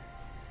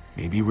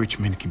 Maybe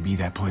Richmond can be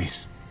that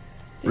place.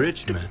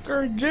 Richmond?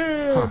 Our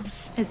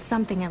gerbs. It's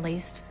something at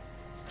least.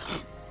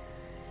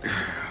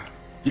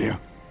 Yeah.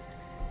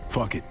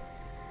 Fuck it.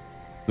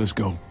 Let's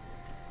go.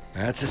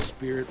 That's a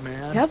spirit,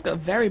 man. He has got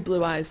very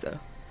blue eyes, though.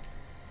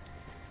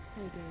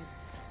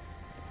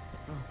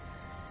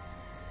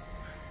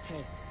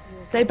 Hey.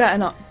 They better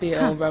not be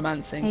all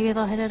romancing. Maybe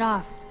they'll hit it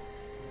off.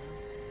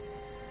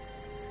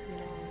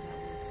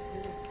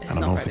 I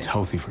don't know if it's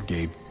healthy for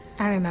Gabe.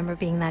 I remember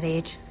being that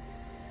age.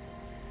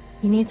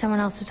 You need someone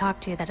else to talk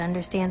to that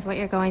understands what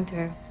you're going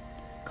through.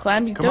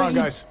 Clem, you Come don't on,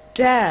 you guys.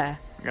 dare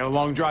We got a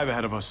long drive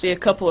ahead of us. be a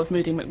couple of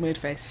Moody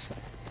McMoodface.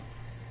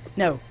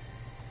 No.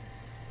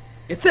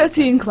 You're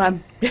 13,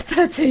 Clem. You're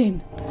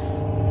 13.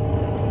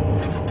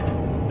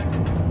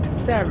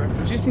 Sarah,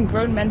 reducing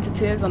grown men to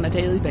tears on a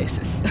daily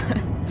basis.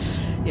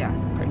 Yeah,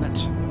 pretty much.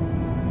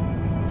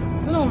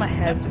 I don't know what my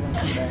hair's doing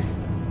today.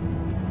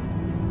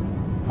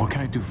 What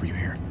can I do for you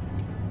here?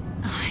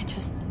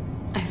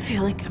 I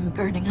feel like I'm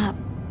burning up.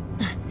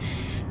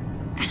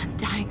 And I'm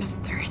dying of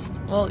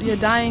thirst. Well, you're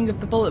dying of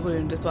the bullet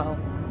wound as well.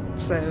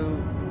 So,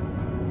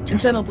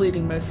 internal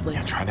bleeding mostly.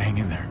 Yeah, try to hang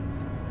in there.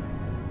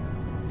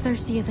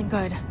 Thirsty isn't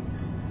good.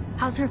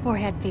 How's her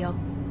forehead feel?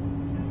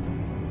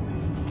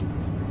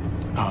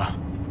 Hot.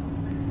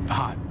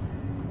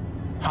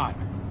 Hot.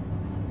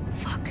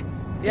 Fuck.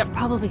 Yep. It's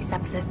probably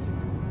sepsis.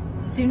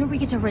 Sooner we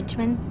get to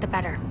Richmond, the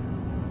better.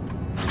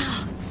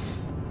 Oh,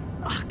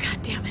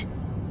 god damn it.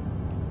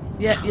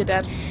 Yeah, you're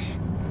dead.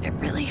 It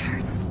really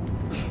hurts.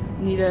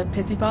 Need a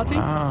pity party?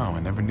 Wow, I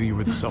never knew you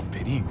were the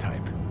self-pitying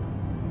type.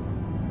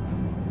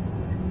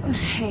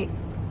 Hey,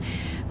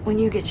 when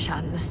you get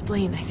shot in the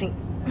spleen, I think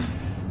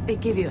they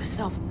give you a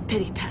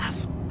self-pity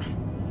pass.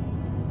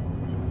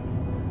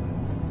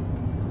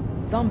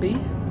 Zombie?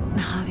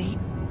 Javi,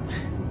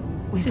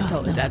 we She's both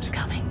totally know dead. what's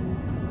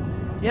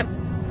coming. Yep.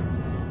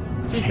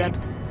 She's dead.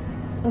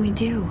 We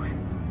do.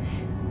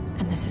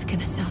 And this is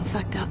gonna sound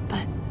fucked up,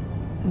 but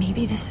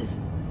maybe this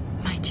is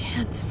my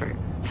chance for...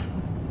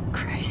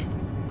 Christ.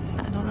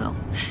 I don't know.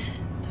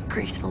 A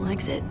graceful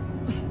exit.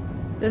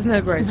 There's no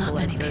graceful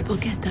Not many exits. people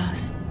get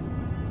those.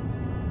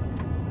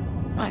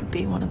 I'd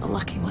be one of the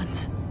lucky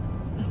ones.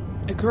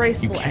 A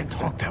graceful You can't exit.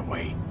 talk that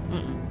way.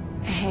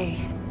 Hey,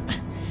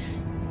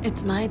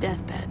 it's my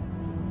deathbed.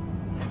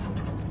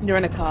 You're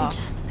in a car.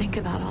 Just think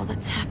about all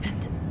that's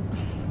happened.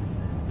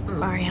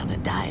 Mariana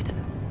died,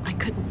 and I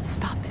couldn't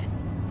stop it.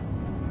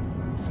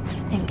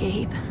 And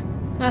Gabe,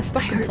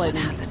 Stop I heard what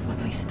complaining. happened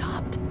when we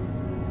stopped.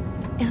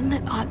 Isn't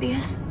it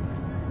obvious?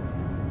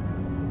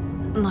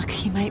 Look,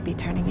 he might be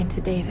turning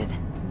into David.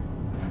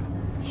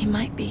 He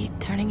might be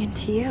turning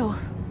into you.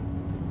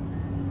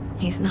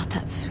 He's not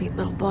that sweet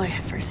little boy I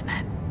first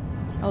met.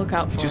 I'll look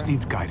out for He just him.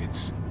 needs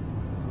guidance.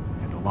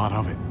 And a lot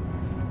of it.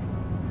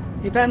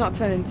 He better not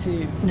turn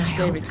into I hope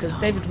David, because so.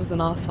 David was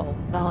an asshole.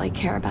 All I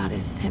care about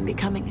is him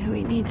becoming who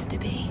he needs to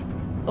be.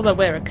 Although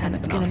we're a kind And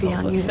of it's an gonna asshole, be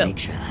on but you to still. make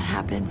sure that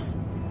happens.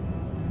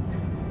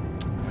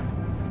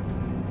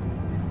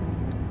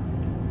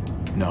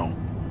 No.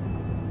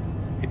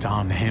 It's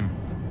on him.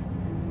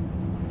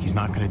 He's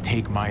not gonna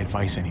take my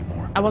advice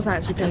anymore. I wasn't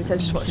actually paying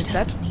attention to what she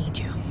said. Need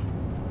you.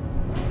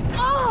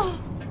 Oh!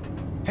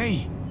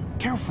 Hey,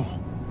 careful.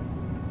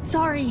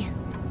 Sorry.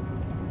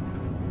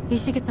 You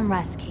should get some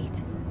rest,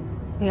 Kate.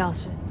 We all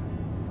should.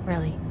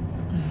 Really.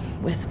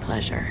 With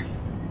pleasure.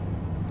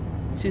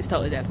 She's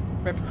totally dead.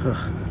 Rip.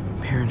 Ugh.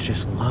 Parents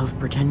just love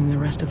pretending the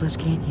rest of us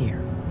can't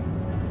hear.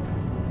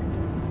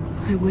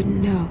 I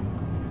wouldn't know.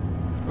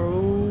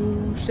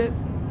 Oh, shit.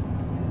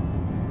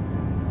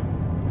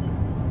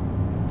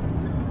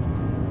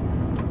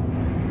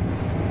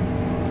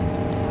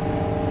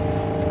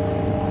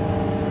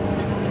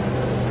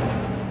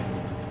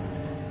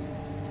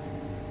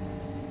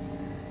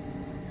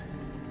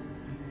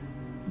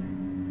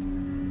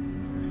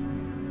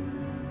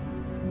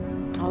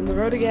 On the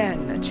road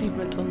again.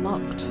 Achievement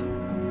unlocked.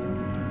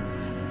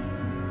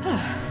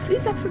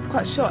 These episodes are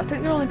quite short. I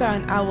think they're only about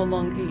an hour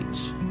long each.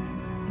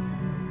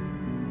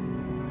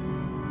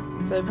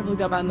 So we've probably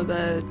got about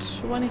another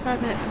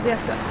 25 minutes of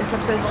this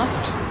episode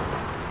left.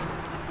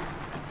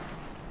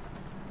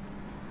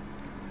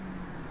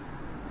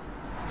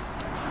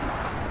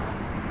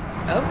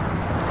 Oh.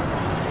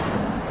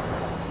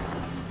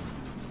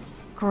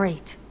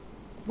 Great.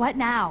 What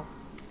now?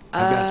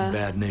 I've got some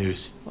bad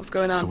news. What's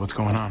going on? So what's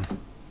going on?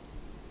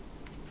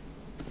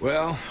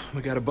 Well,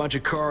 we got a bunch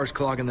of cars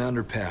clogging the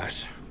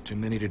underpass. Too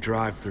many to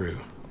drive through.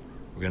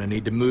 We're gonna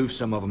need to move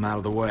some of them out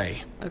of the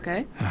way.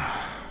 Okay.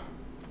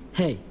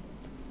 Hey,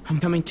 I'm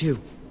coming too.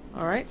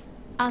 Alright.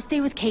 I'll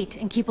stay with Kate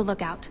and keep a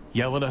lookout.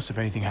 Yell at us if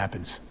anything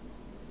happens.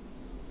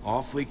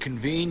 Awfully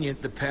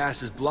convenient the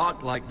pass is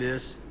blocked like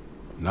this.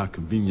 Not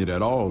convenient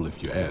at all,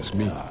 if you ask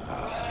me.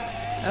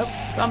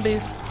 Oh,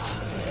 zombies.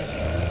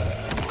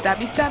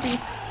 Stabby, stabby.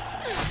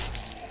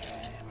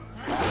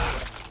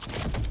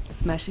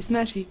 Smashy,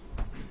 smashy.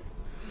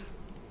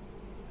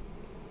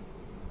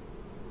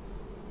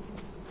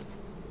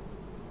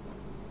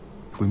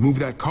 If we move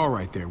that car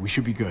right there, we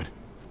should be good.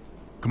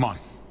 Come on,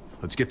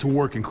 let's get to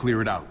work and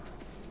clear it out.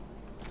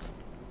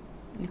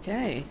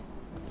 Okay.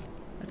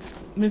 Let's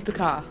move the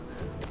car.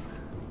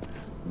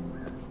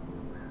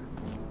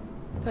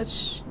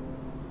 Push.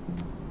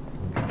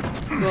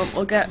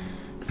 We'll get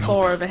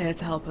Thor over here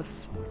to help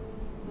us.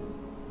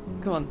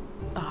 Come on.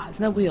 Ah, there's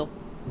no wheel.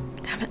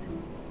 Damn it.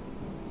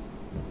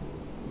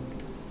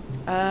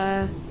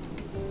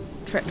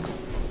 Trip.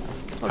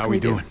 What How can we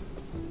do? doing?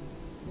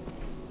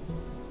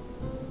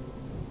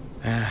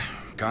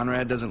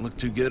 Conrad doesn't look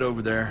too good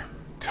over there.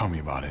 Tell me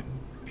about it.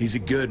 He's a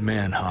good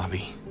man,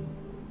 Javi.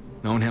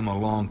 Known him a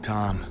long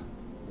time.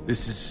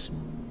 This is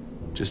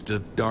just a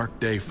dark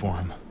day for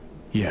him.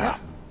 Yeah.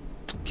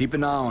 Keep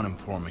an eye on him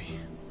for me,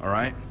 all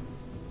right?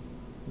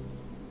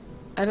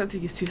 I don't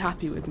think he's too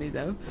happy with me,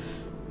 though.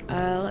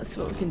 Let's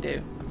see what we can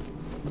do.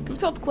 Can we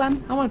talk to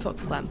Clem? I want to talk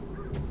to Clem.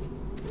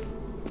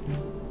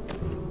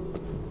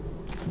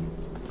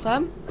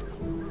 Clem?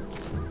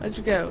 Where'd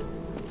you go?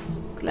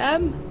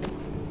 Clem?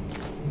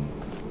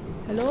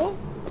 Hello?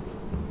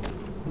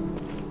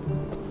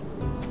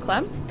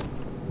 Clem?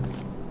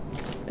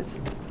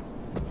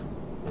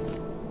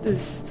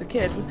 This the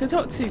kid. We could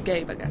talk to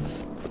Gabe, I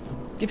guess.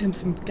 Give him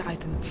some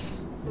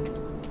guidance.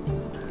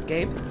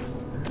 Gabe?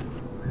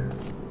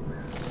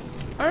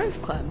 Where is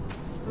Clem?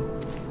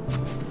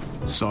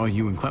 Saw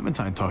you and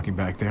Clementine talking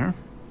back there.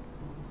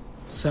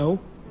 So?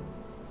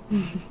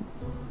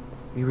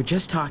 We were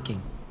just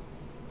talking.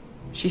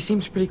 She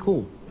seems pretty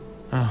cool.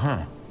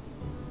 Uh-huh.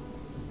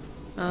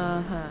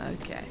 Uh-huh,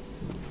 okay.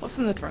 What's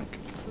in the trunk?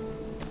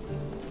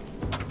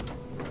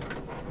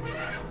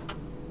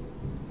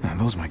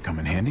 Those might come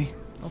in handy.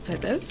 I'll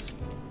take those.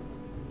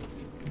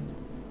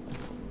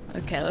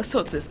 Okay, let's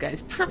talk to this guy.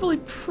 He's probably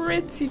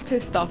pretty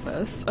pissed off at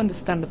us,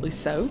 understandably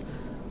so.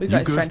 We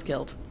got his friend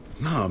killed.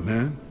 Nah,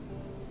 man.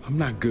 I'm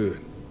not good.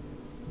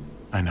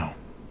 I know.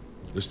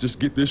 Let's just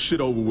get this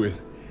shit over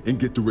with and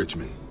get to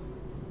Richmond.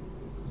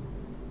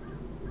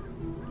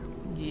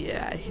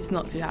 Yeah, he's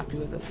not too happy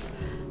with us.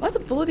 Where the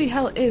bloody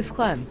hell is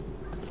Clem?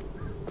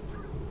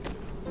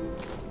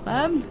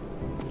 Clem?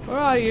 Where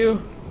are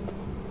you?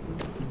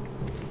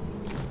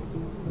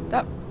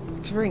 That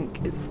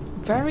drink is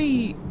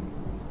very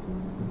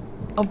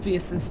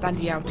obvious and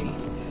standy outy.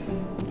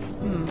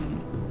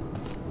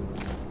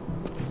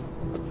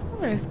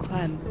 Where is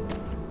Clem?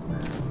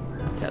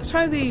 Let's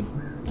try the...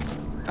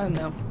 Oh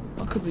no.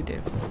 What could we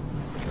do?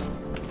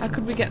 How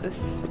could we get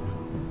this?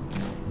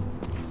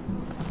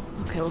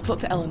 Okay, we'll talk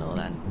to Eleanor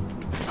then.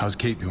 How's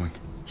Kate doing?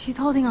 She's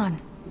holding on.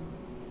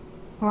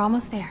 We're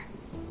almost there.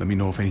 Let me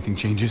know if anything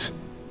changes.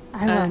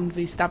 I will. And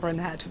we stab her in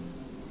the head.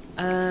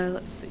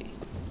 Let's see.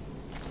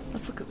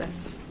 Let's look at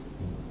this.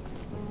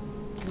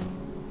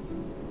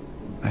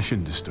 I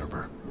shouldn't disturb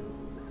her.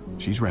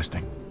 She's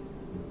resting.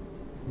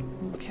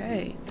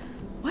 Okay.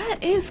 Where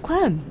is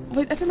Clem?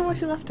 Wait, I don't know why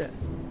she left it.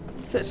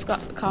 Search the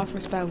car for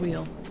a spare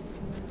wheel.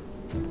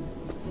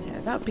 Yeah,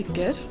 that would be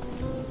good.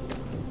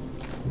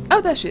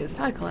 Oh, there she is.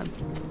 Hi, Clem.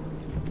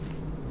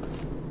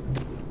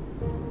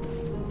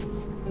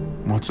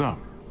 What's up?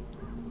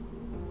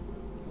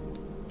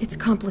 It's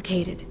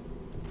complicated.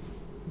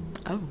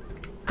 Oh.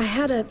 I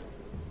had a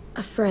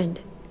friend.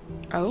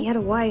 Oh? He had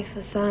a wife,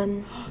 a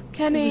son.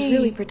 Kenny! He was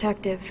really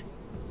protective.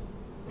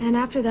 And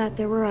after that,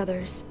 there were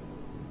others.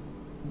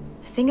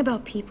 The thing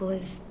about people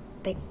is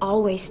they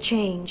always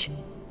change.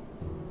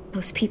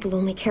 Most people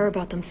only care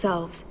about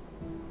themselves.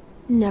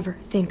 Never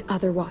think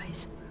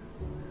otherwise.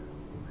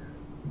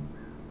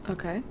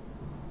 Okay.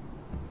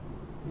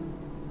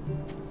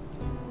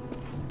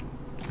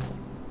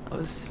 That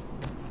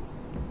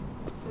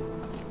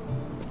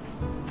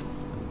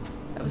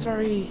was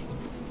very,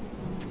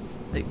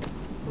 like,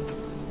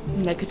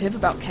 negative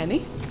about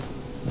Kenny.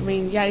 I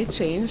mean, yeah, he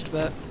changed,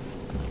 but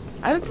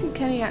I don't think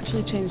Kenny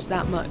actually changed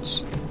that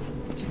much.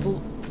 Just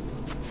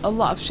a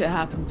lot of shit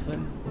happened to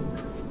him.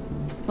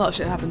 A lot of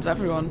shit happened to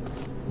everyone.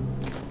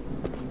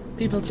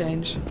 People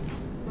change.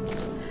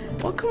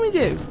 What can we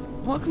do?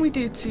 What can we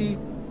do to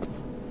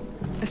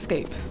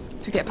escape?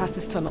 To get past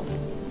this tunnel?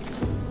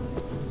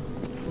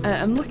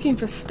 I'm looking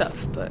for stuff,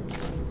 but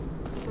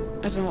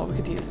I don't know what we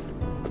could use.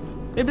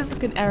 Maybe it's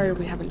like an area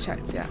we haven't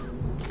checked yet.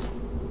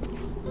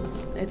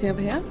 Anything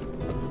over here?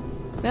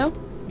 No?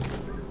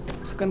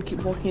 Just gonna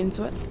keep walking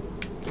into it.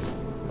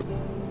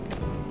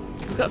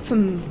 We've got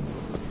some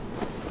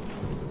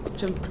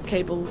jump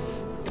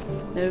cables.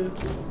 No.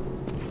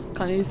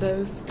 Can't use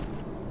those.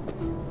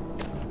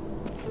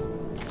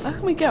 Where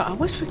can we go? I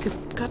wish we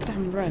could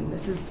goddamn run.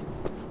 This is...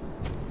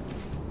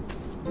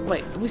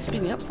 Wait, are we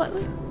speeding up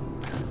slightly?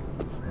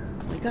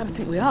 I gotta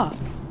think we are.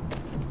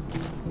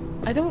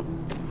 I don't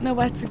know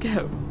where to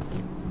go.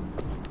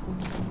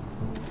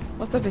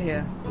 What's over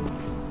here?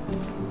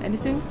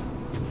 Anything?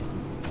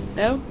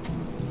 No?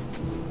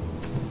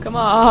 Come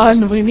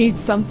on, we need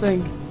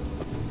something.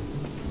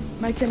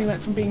 My Kenny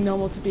went from being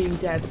normal to being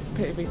dead.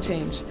 Pretty big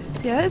change.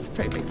 Yeah, that is a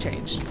pretty big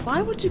change.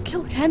 Why would you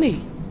kill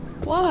Kenny?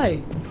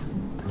 Why?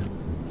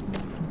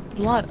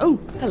 Blood. Oh,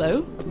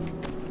 hello.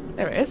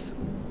 There it is.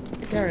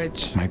 A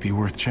garage. Might be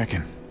worth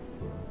checking.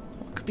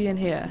 What could be in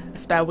here? A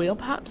spare wheel,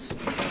 perhaps?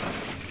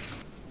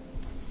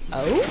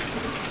 Oh?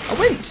 A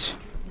winch!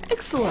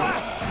 Excellent!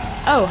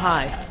 Oh,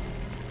 hi.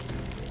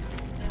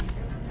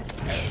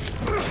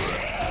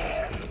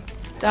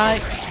 Die.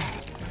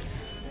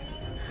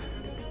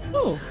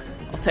 Oh,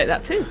 I'll take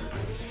that too.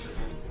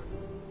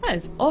 That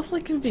is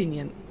awfully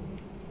convenient.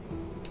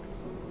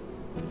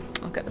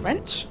 I'll get the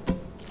wrench.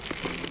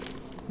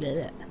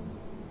 Blech.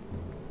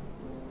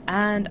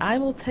 And I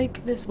will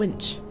take this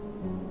winch.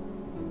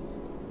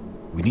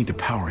 We need to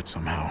power it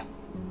somehow.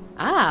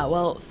 Ah,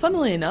 well,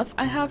 funnily enough,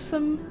 I have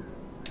some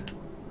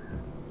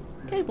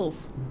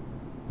cables.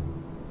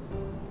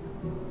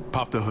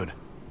 Pop the hood.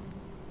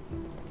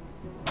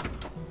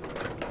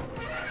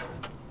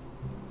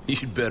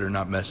 You'd better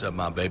not mess up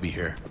my baby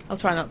here. I'll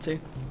try not to.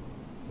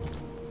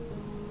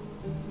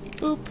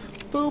 Boop,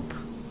 boop,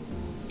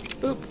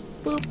 boop,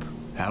 boop.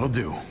 That'll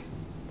do.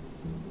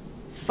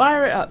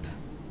 Fire it up.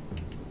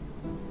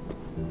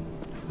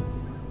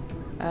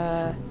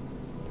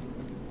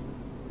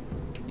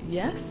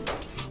 Yes?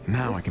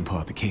 Now I can pull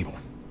out the cable.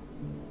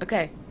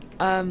 Okay,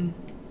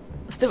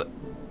 let's do it.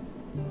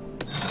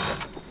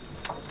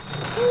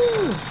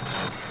 Ooh.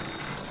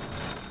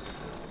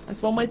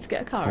 That's one way to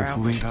get a car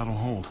Hopefully out. that'll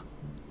hold.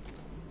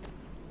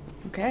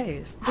 Okay,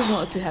 it doesn't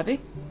look too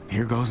heavy.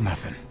 Here goes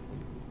nothing.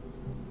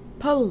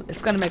 Pull!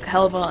 It's gonna make a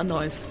hell of a lot of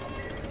noise.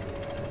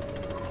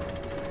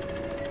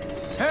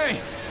 Hey!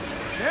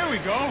 There we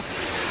go!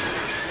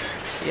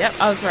 Yep,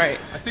 I was right.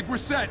 I think we're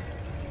set.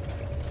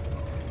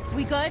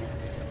 We good?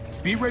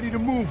 Be ready to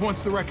move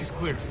once the wreck is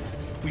clear.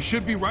 We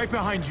should be right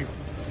behind you.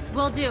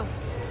 Will do.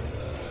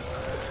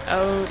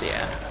 Oh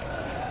dear.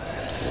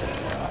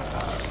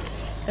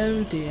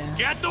 Oh dear.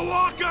 Get the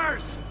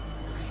walkers!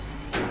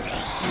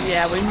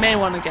 Yeah, we may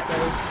want to get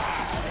those.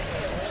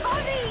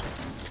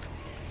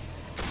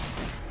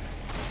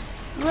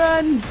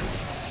 Run!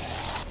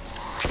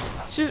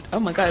 Shoot! Oh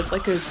my god, it's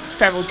like a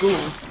feral ghoul.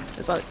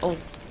 It's like all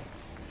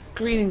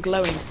green and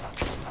glowing.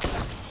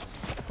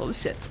 Holy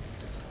shit.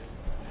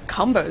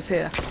 Combos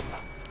here.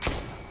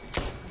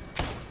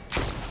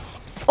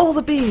 All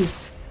the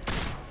bees!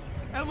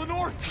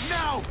 Eleanor,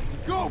 now!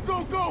 Go,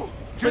 go, go!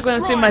 It's like when I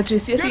was doing my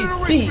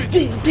GCSEs. Bee, bee,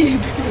 bee, bee.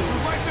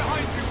 Right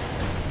behind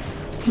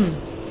you!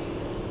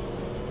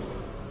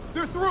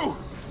 They're through!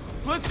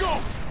 Let's go!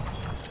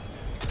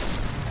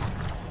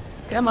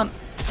 Come on.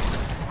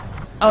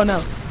 Oh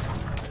no.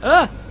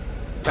 Ah!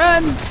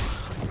 Run!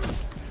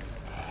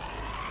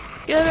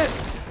 Get it!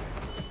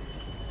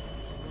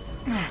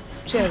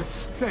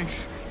 Cheers.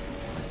 Thanks.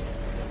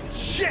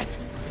 Shit!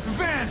 The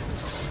van!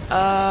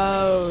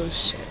 Oh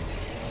shit.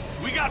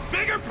 We got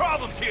bigger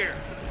problems here.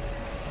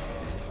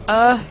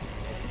 The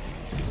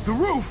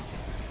roof!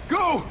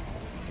 Go!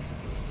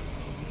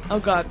 Oh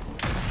god.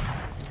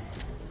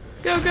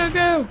 Go, go,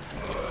 go!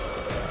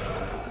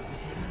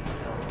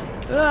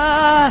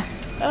 Ah!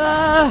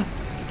 Ah!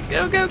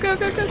 Go, go, go,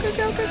 go, go, go,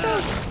 go, go, go!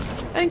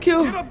 Thank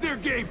you! Get up there,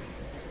 Gabe!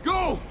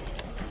 Go!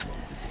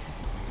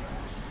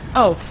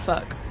 Oh,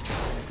 fuck.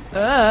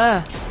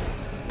 Ah!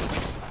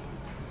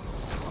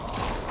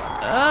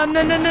 Oh,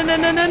 no, no, no, no,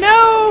 no, no,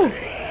 no!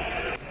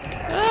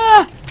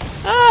 Ah!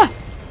 Ah!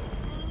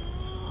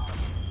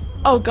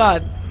 Oh,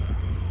 God.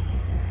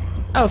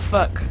 Oh,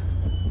 fuck.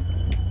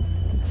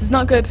 This is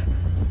not good.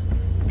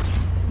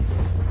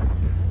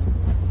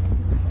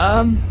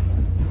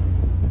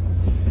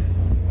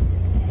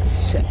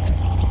 Shit.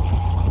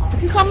 I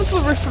can climb onto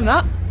the roof from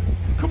that.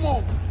 Come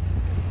on!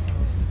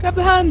 Grab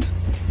the hand.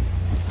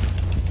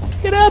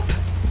 Get up!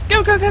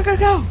 Go, go, go, go,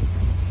 go!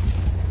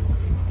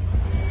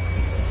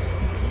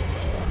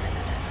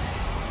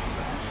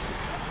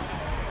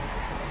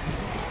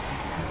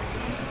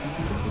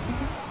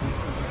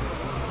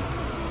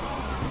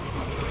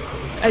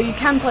 Oh, you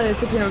can play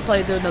this if you never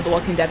played another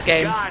Walking Dead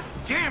game. God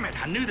damn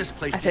it! I knew this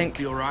place didn't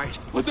feel right.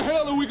 What the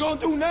hell are we gonna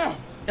do now?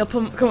 It'll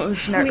come up with a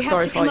generic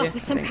story for you. We have to come up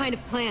with some kind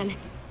of plan.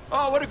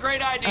 Oh, what a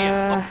great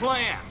idea! A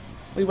plan.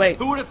 We wait.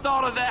 Who would have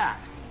thought of that?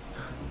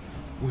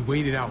 We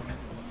wait it out.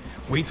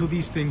 Wait till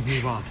these things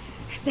move on.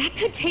 That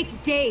could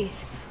take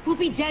days. We'll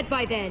be dead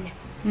by then.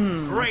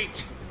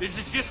 Great. This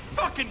is just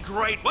fucking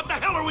great. What the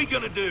hell are we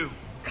gonna do?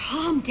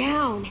 Calm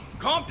down.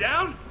 Calm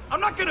down? I'm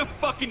not gonna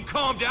fucking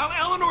calm down.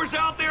 Eleanor's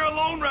out there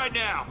alone right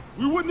now.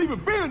 We wouldn't even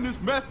be in this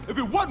mess if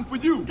it wasn't for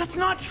you. That's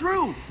not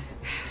true.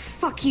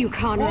 Fuck you,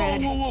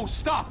 Conrad. Whoa, whoa, whoa,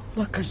 stop.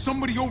 Look. There's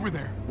somebody over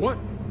there. What?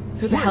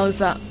 Who the hell is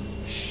that?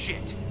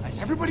 Shit.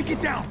 Everybody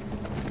get down.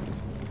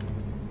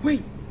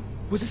 Wait,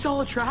 was this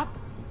all a trap?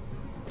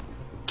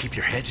 Keep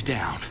your heads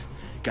down.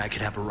 Guy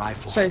could have a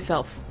rifle. Show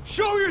yourself.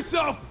 Show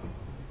yourself!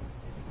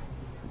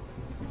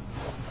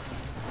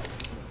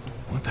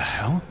 What the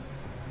hell?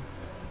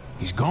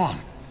 He's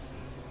gone.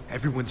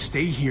 Everyone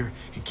stay here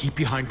and keep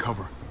behind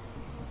cover.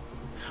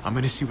 I'm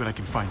gonna see what I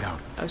can find out.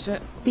 Oh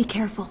shit. Be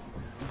careful.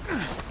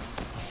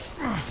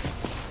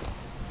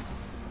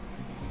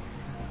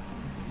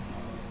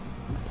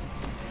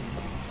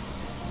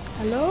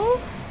 Hello?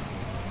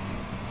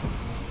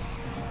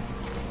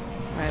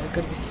 Right, we're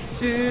gonna be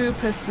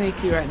super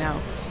sneaky right now.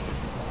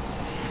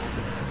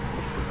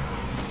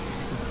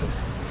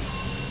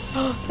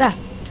 Oh, there!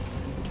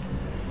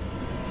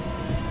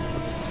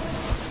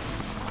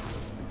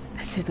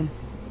 I see them.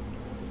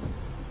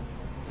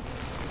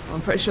 I'm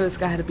pretty sure this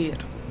guy had a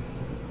beard.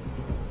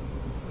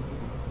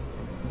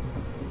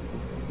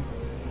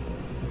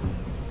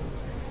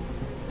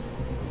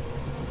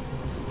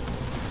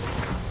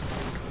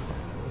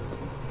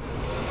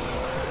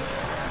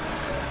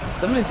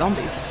 So many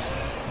zombies.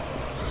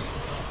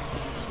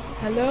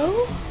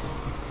 Hello?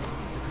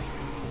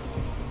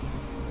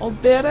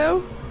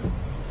 Alberto?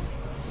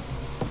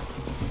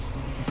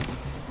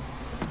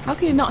 How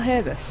can you not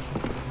hear this?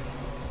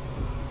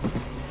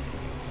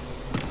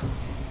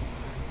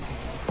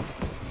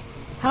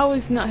 How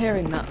is he not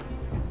hearing that?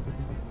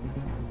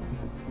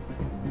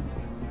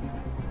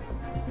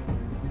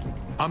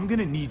 I'm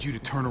gonna need you to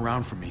turn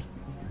around for me.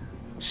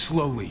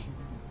 Slowly.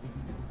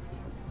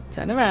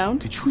 Turn around.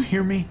 Did you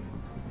hear me?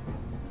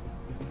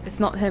 It's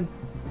not him.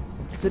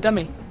 It's a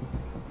dummy.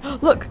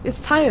 Look, it's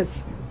tires.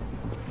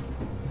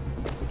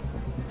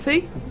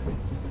 See?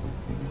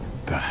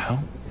 The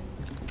hell?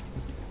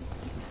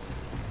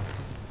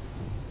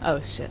 Oh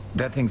shit.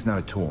 That thing's not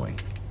a toy.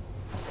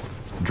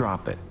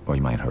 Drop it, or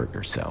you might hurt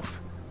yourself.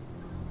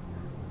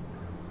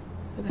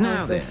 Who the hell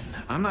Now is then, this?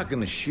 I'm not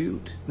gonna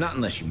shoot. Not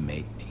unless you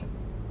make me.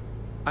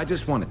 I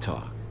just want to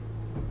talk.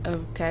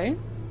 Okay.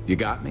 You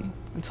got me?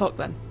 And talk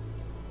then.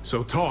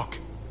 So talk.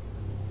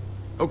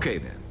 Okay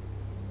then.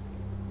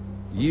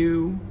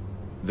 You,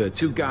 the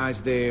two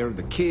guys there,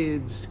 the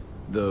kids,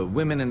 the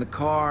women in the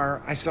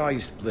car, I saw you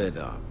split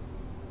up.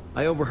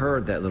 I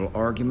overheard that little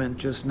argument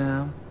just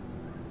now.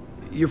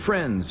 Your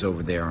friends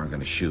over there aren't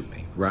gonna shoot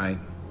me, right?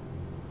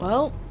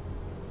 Well,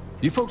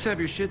 You folks have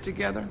your shit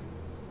together?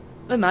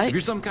 they might. If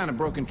you're some kind of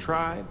broken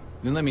tribe,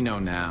 Then let me know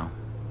now.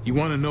 You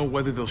want to know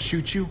whether they'll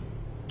shoot you?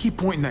 Keep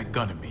pointing that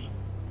gun at me.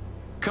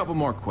 Couple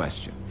more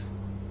questions.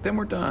 Then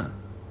we're done.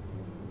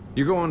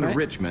 You're going to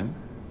Richmond.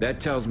 That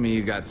tells me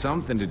you got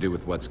something to do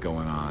with what's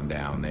going on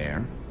down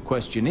there.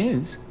 Question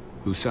is,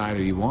 whose side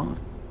are you on?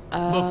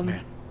 Look,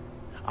 man.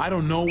 I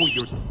don't know what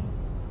you're...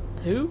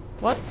 Who?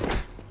 What?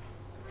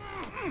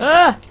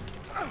 Ah!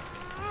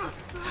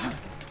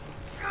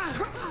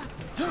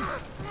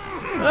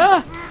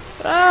 Ah!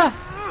 Ah!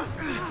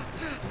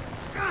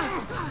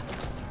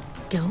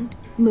 Don't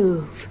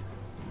move.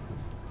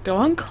 Go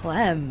on,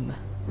 Clem.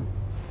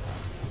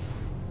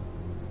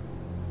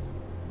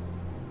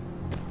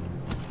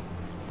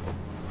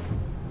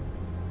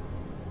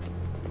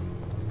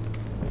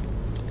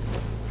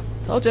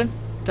 Told you.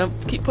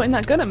 Don't keep pointing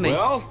that gun at me.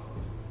 Well,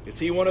 is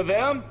he one of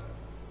them?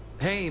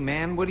 Hey,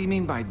 man, what do you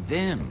mean by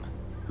them?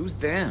 Who's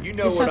them? You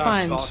know what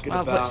I'm talking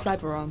about. Which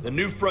side we're on. The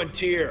New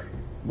Frontier.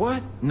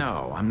 What?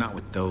 No, I'm not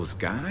with those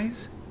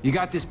guys. You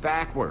got this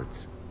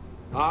backwards.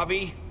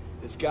 Javi,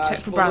 this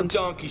guy's full of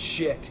donkey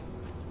shit.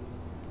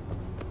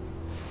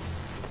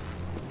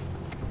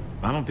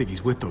 I don't think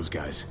he's with those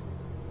guys.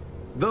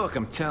 Look,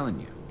 I'm telling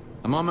you.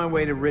 I'm on my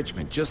way to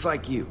Richmond, just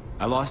like you.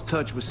 I lost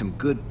touch with some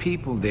good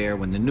people there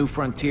when the New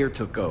Frontier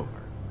took over.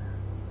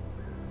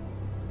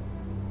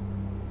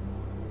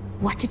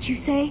 What did you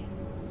say?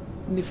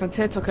 New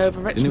Frontier took over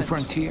Richmond. The New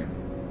Frontier?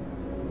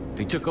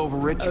 They took over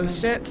Richmond? Oh,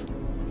 shit.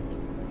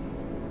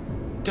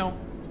 Don't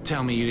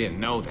tell me you didn't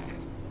know that.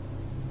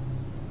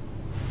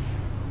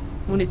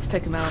 We need to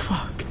take him out.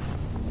 Fuck.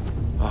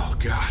 Oh,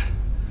 God.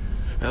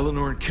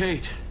 Eleanor and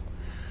Kate.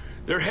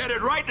 They're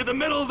headed right to the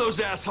middle of those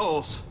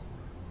assholes.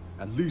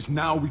 At least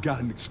now we got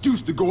an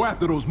excuse to go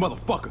after those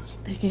motherfuckers.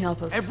 He can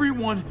help us.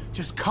 Everyone,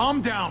 just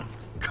calm down.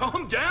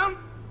 Calm down?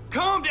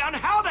 Calm down?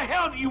 How the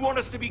hell do you want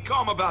us to be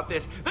calm about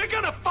this? They're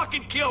gonna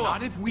fucking kill them.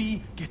 Not if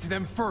we get to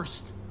them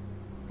first.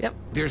 Yep.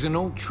 There's an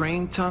old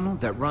train tunnel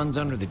that runs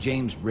under the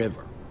James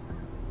River.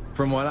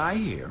 From what I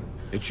hear,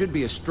 it should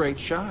be a straight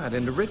shot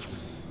into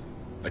Richmond.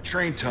 A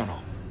train tunnel.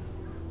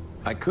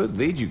 I could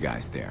lead you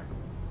guys there.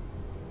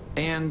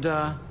 And,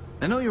 I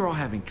know you're all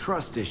having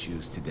trust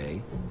issues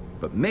today,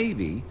 but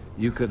maybe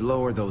you could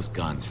lower those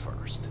guns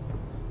first.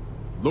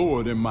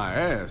 Lower than my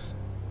ass?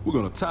 We're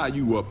gonna tie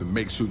you up and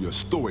make sure your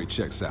story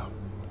checks out.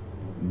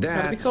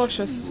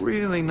 That's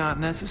really not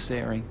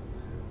necessary.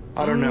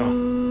 I don't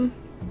know.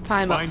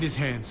 Time up. Bind his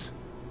hands.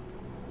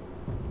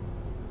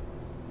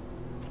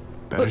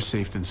 Better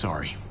safe than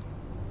sorry.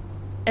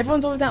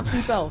 Everyone's always out for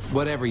themselves.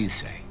 Whatever you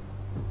say.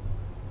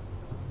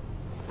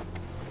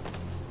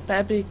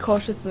 Better be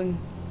cautious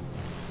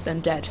than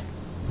dead.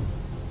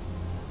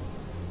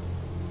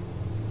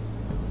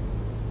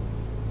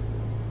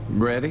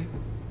 Ready?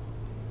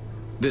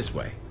 This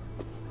way.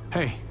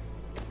 Hey,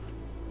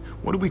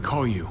 what do we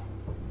call you?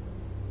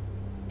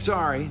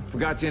 Sorry,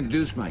 forgot to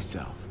introduce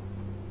myself.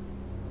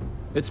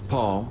 It's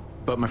Paul,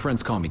 but my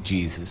friends call me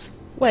Jesus.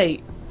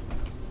 Wait.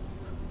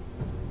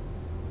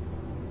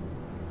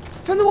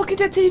 From the Walking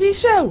Dead TV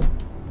show?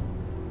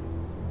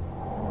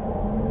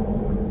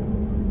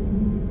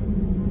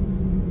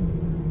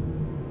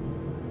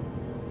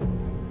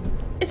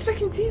 It's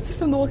fucking Jesus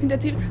from the Walking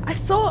Dead TV. I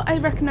thought I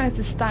recognized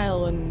his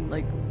style and,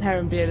 like, hair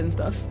and beard and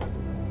stuff.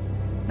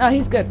 No,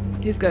 he's good.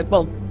 He's good.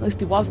 Well, at least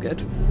he was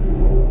good.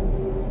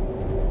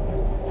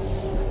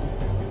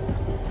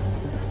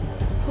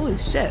 Holy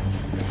shit.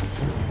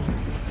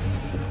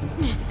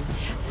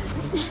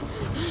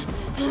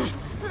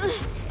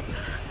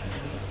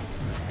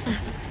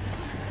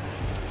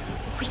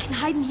 We can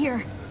hide in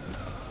here.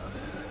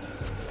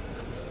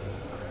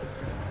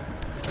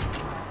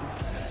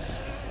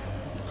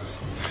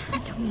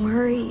 Don't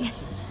worry.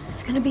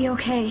 It's gonna be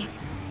okay.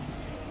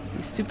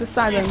 He's super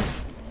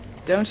silent.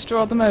 Don't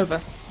draw them over.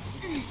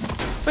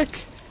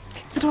 Quick!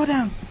 Kick the door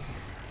down.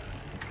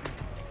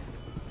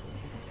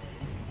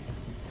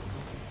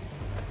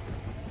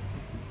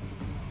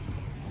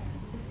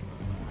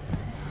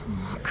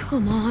 Oh,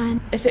 come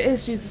on. If it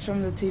is Jesus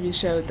from the TV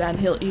show, then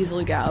he'll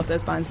easily get out of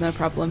those binds, no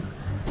problem.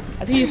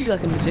 I think he used to be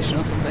like a magician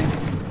or something.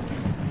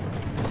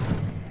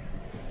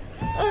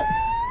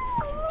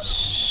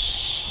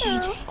 Shh.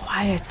 AJ,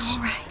 Quiet. it's all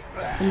right.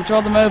 I'm gonna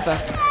draw them over.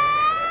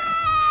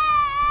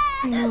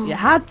 I know. You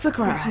had to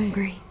cry. We're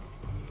hungry.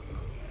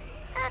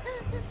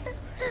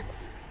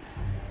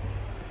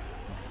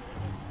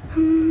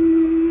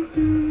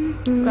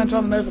 Just gonna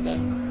draw them over though.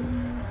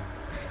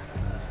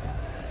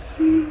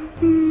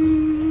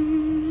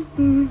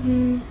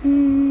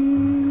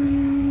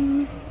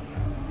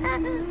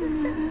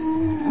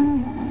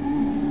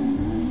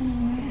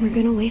 We're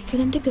gonna wait for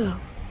them to go,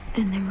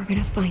 and then we're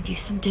gonna find you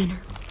some dinner.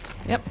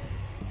 Yep.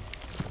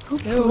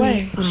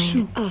 Hopefully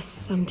find us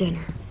some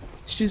dinner.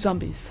 Shoot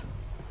zombies.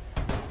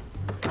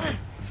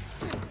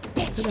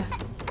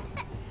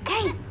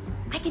 Hey,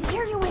 I can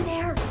hear you in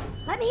there.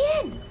 Let me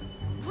in,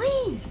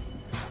 please.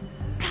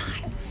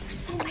 God, there's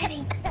so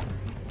many.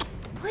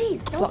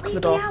 Please, don't Block leave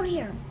the door. me out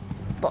here.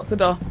 Block the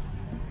door.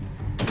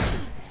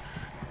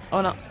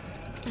 Oh no.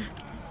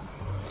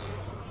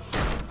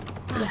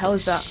 What the hell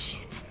is that?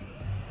 Shit.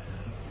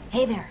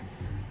 Hey there.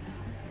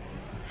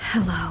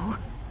 Hello?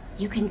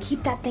 You can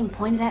keep that thing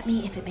pointed at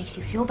me if it makes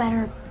you feel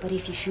better, but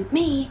if you shoot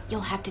me,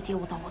 you'll have to deal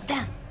with all of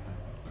them.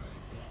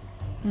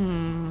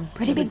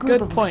 Pretty big group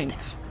Good of them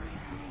point.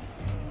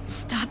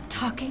 Stop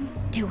talking,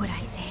 do what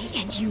I say,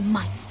 and you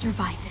might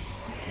survive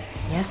this.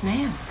 Yes,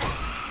 ma'am.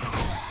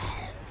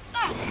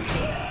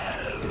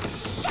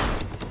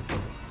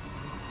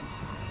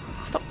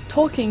 Stop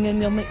talking and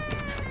you'll make...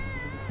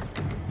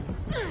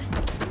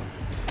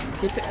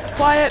 Keep it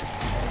quiet.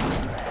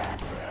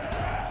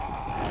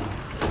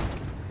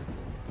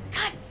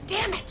 God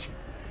damn it!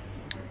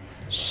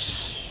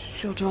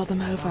 She'll draw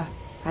them over.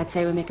 I'd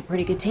say we make a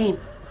pretty good team.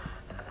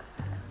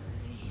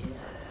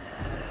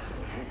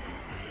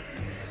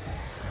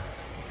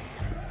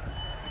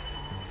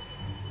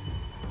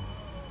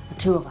 The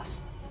two of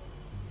us.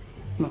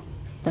 Well,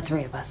 the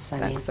three of us, I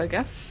mean. Thanks, I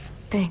guess.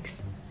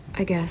 Thanks,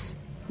 I guess.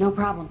 No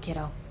problem,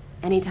 kiddo.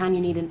 Anytime you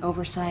need an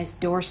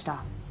oversized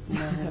doorstop, you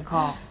know who to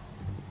call.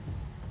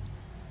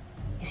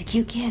 He's a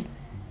cute kid.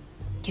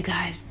 You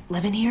guys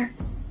living here?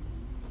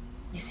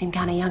 You seem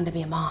kind of young to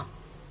be a mom.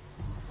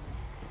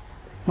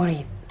 What are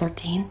you,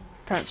 13?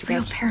 His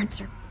real parents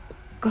are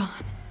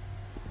gone.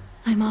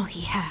 I'm all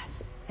he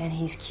has. Then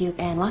he's cute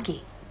and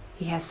lucky.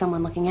 He has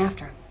someone looking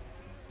after him.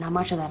 Not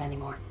much of that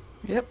anymore.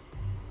 Yep.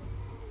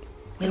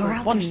 We were out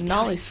there One scouting.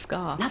 gnarly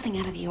scar. Nothing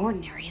out of the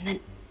ordinary, and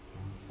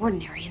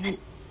then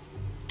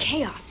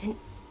chaos, and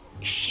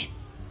shit.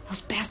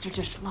 Those bastards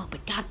are slow,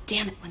 but god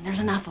damn it when there's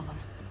enough of them.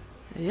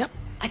 Yep.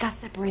 I got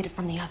separated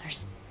from the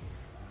others.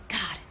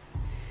 God.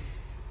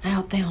 I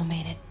hope they all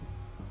made it.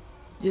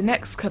 Your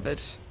neck's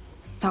covered.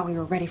 Thought we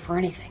were ready for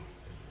anything.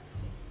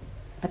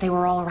 But they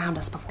were all around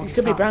us before You we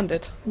could saw be them.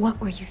 branded. What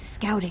were you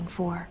scouting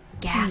for?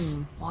 Gas,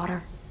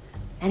 water,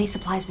 any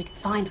supplies we could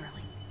find,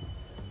 really.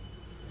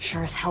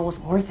 Sure as hell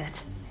wasn't worth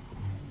it.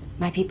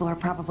 My people are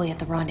probably at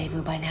the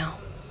rendezvous by now.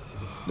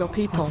 Your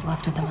people. What's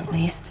left of them, at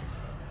least.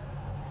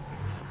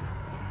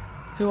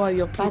 Who are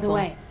your people? By the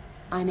way,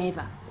 I'm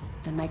Ava.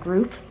 And my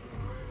group,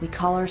 we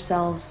call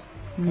ourselves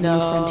the New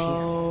Frontier.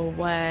 No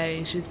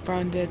way. She's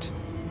branded.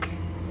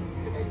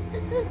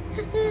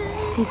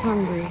 He's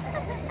hungry.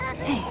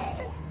 Hey,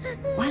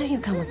 why don't you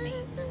come with me?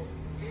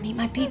 Meet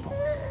my people.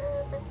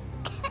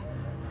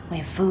 We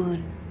have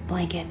food,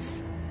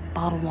 blankets,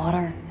 bottled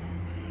water.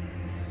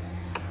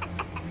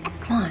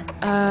 Come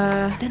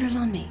on. Dinner's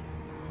on me.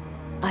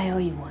 I owe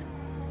you one.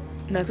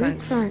 No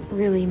Groups thanks. aren't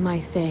really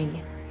my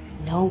thing.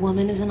 No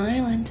woman is an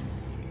island.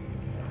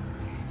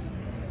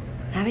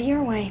 Have it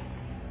your way.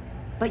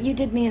 But you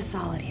did me a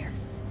solid here.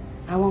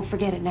 I won't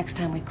forget it next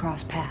time we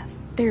cross paths.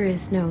 There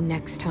is no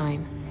next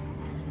time.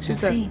 We'll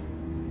see.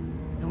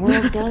 The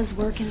world does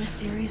work in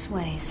mysterious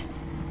ways.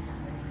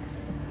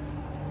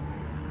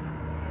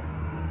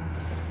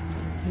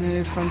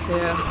 New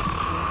Frontier.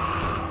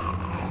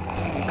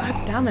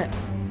 God damn it.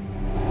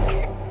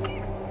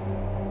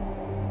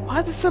 Why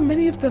are there so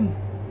many of them?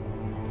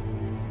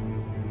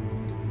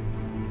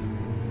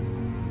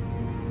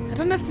 I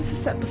don't know if this is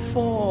set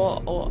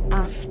before or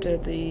after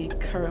the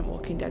current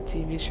Walking Dead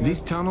TV show.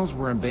 These tunnels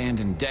were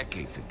abandoned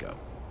decades ago,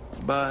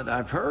 but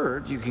I've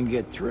heard you can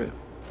get through.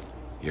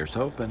 Here's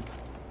hoping.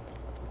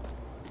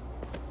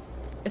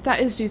 If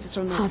that is Jesus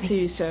from the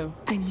Javi, TV show,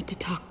 I need to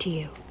talk to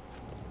you.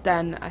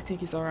 then I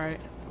think he's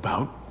alright.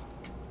 About?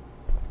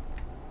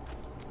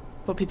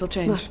 But people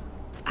change. Look,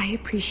 I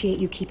appreciate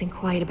you keeping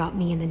quiet about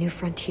me and the New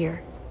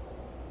Frontier.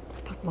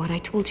 But what I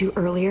told you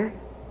earlier,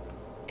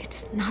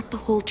 it's not the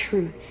whole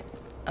truth.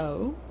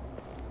 Oh?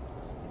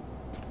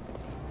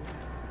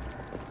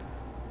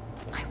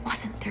 I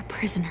wasn't their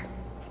prisoner.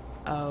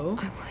 Oh?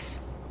 I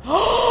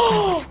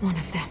was one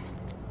of them.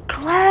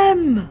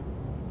 Clem!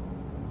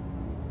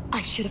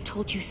 I should have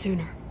told you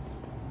sooner.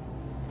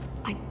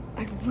 I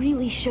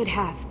really should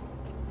have.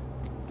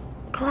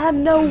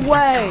 Clem, no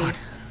way! God.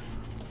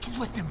 You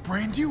let them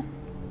brand you?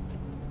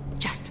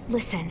 Just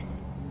listen.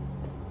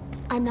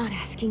 I'm not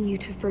asking you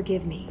to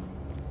forgive me.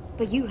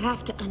 But you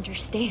have to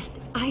understand,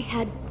 I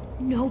had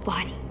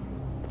nobody.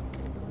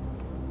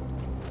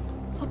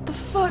 What the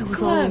fuck, I was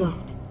Clem? all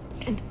alone.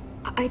 And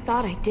I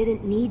thought I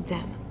didn't need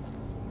them.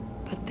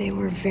 But they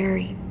were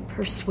very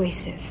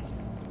persuasive.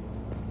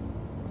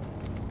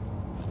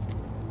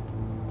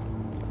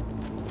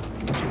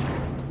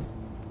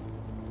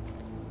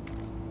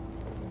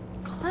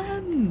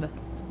 Clem!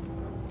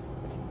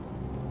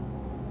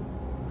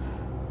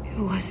 It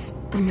was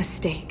a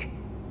mistake.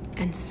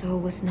 And so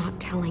was not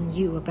telling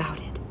you about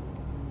it.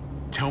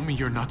 Tell me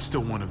you're not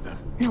still one of them.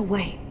 No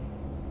way.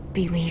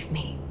 Believe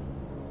me.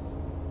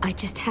 I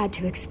just had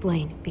to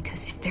explain,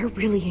 because if they're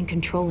really in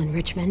control in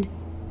Richmond,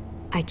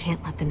 I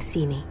can't let them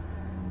see me.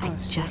 I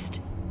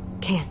just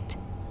can't.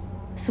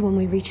 So when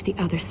we reach the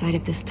other side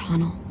of this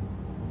tunnel,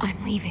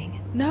 I'm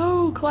leaving.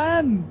 No,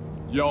 Clem!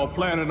 Y'all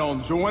planning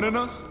on joining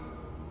us?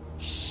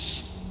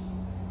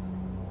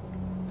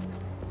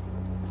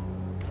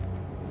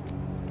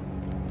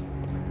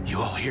 You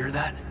all hear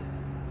that?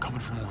 Coming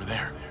from over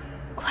there.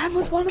 Clem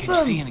was one of Can them!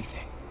 you see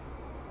anything?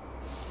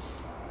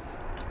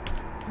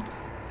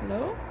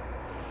 Hello?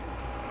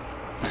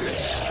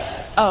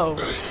 Oh.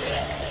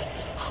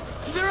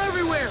 They're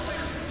everywhere!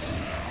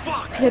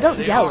 Fuck! Yeah, don't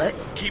They yell are. it.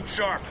 Keep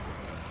sharp.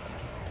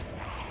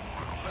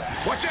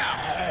 Watch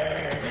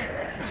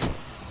out!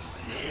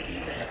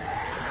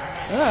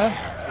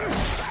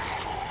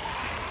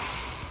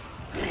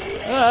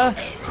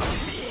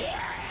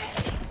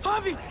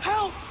 Javi,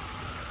 help!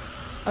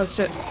 Oh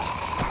shit.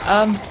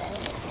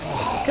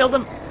 Kill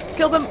them.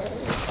 Kill them.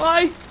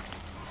 Why?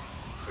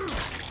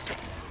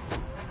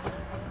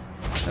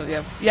 Oh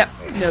yeah. Yep.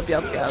 Nobody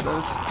else get out of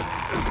those.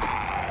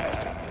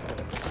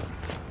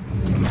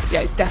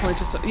 Yeah, he's definitely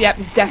just. Yep,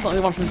 he's definitely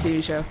one from the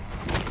TV show.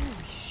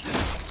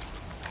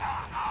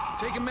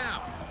 Take him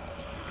out.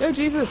 Go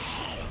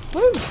Jesus.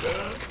 Woo.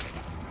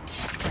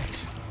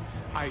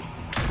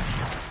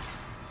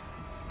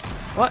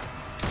 What?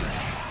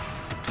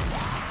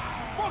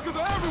 Fuckers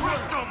are everywhere!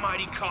 Christ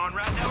almighty,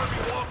 Conrad. Now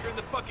every walker in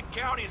the fucking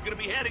county is gonna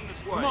be heading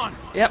this way. Come on.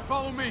 Yep.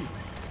 Follow me.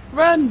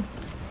 Run.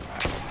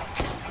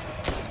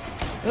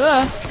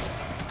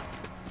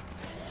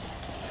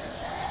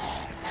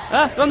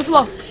 It's on the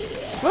floor.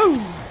 Woo.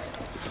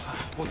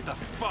 What the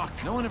fuck?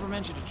 No one ever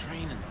mentioned a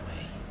train in the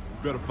way.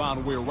 Better find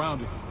a way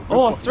around it.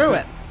 Or through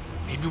it.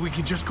 Maybe we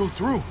can just go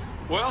through.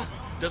 Well,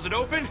 does it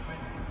open?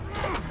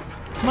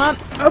 Come on,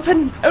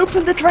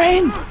 open the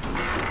train.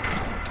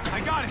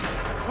 I got it.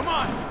 Come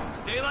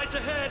on. Daylight's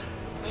ahead.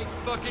 Thank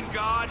fucking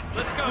God.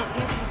 Let's go.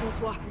 Those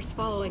walkers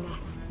following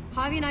us.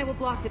 Javi and I will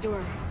block the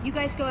door. You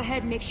guys go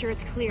ahead and make sure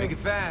it's clear. Make it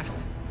fast.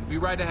 We'll be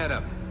right ahead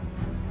of him.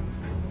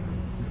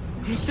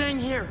 I'm staying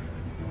here.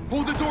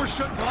 Hold the door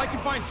shut until I can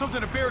find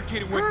something to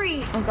barricade it with.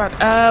 Hurry! Oh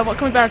god. What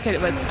can we barricade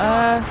it with?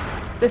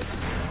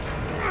 This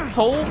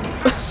pole.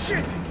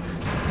 Shit!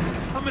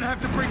 I'm gonna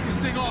have to break this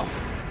thing off.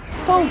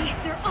 Pull.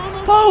 They're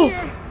almost Pull.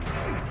 here!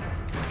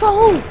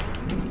 Pull.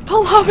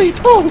 Pull, Javi.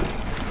 Pull.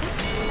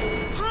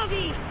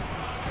 Javi!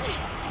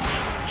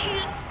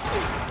 Can't...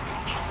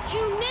 There's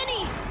too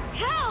many!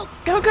 Help!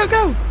 Go, go,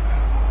 go.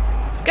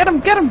 Get him,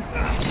 get him.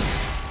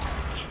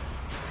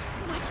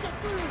 Watch that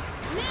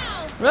through!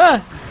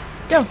 Now!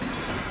 Go.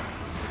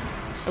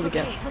 Oh, we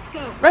Okay, go. let's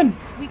go. Run.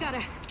 We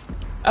gotta...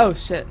 Oh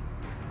shit.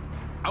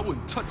 I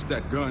wouldn't touch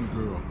that gun,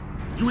 girl.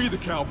 You either,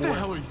 cowboy. What the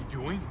hell are you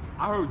doing?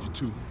 I heard you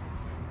two.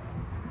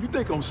 You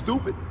think I'm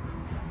stupid?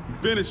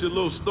 Finish your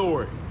little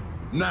story.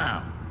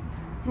 Now.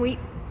 We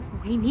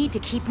need to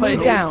keep Put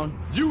moving. it down.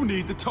 You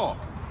need to talk.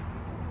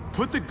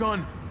 Put the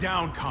gun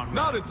down, Conrad.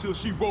 Not until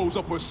she rolls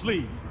up her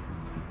sleeve.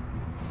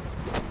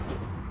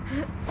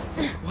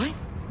 What?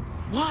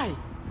 Why?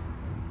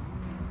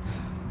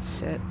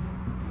 Shit.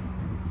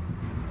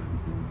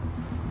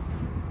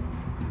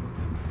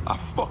 I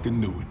fucking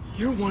knew it.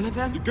 You're one of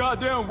them? You're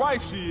goddamn right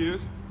she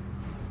is.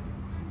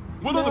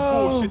 What other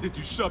No. bullshit did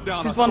you shove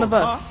down She's our one of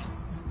throats, us. huh?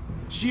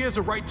 She has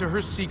a right to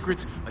her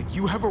secrets like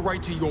you have a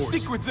right to yours.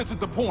 Secrets isn't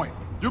the point.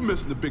 You're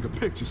missing the bigger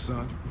picture,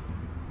 son.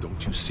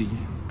 Don't you see?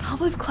 Can't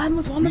believe Clem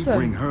was one We of them.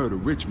 bring her to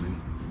Richmond,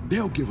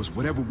 they'll give us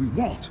whatever we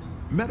want.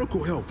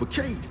 Medical help for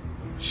Kate.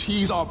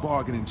 She's our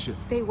bargaining chip.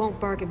 They won't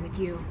bargain with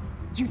you.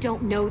 You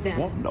don't know them.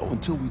 Won't know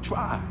until we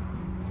try.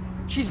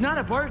 She's not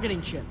a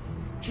bargaining chip.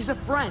 She's a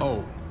friend.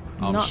 Oh,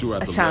 I'm Not sure a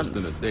after less than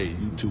chance. a day,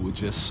 you two are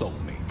just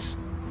soulmates.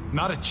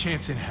 Not a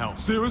chance in hell.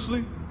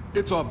 Seriously?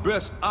 It's our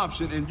best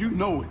option, and you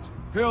know it.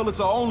 Hell, it's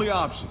our only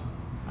option.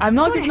 I'm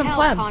not Go to giving him hell,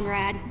 Clem.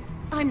 Conrad.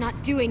 I'm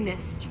not doing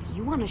this. If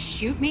you want to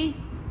shoot me,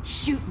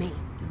 shoot me.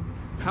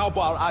 How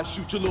about I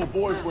shoot your little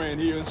boyfriend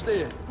here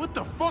instead? What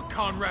the fuck,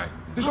 Conrad?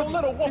 Then don't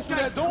let her walk This through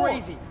guy's that door.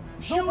 crazy.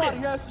 Shoot Nobody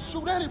him. has to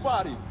shoot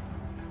anybody.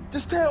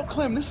 Just tell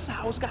Clem this is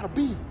how it's gotta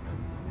be.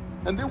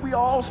 And then we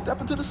all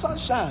step into the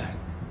sunshine.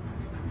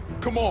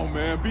 Come on,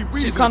 man, be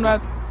reasonable. Shoot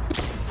Conrad.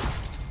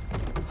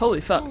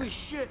 Holy fuck. Holy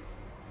shit.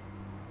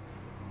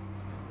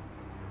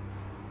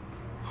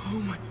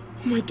 Oh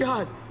my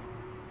god.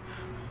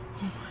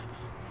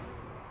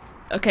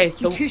 Okay,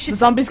 You two should the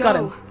zombies got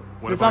go. him.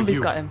 What The about zombies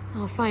you? got him.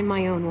 I'll find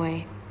my own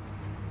way.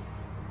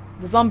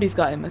 The zombies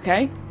got him,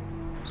 okay?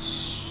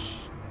 Shh.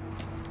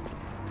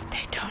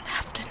 They don't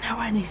have to know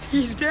anything.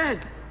 He's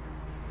dead.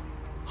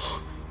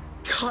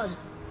 God.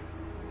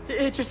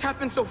 It just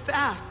happened so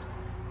fast.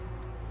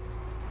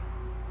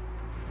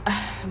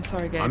 I'm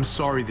sorry, Gabe. I'm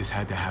sorry this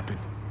had to happen.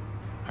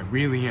 I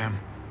really am.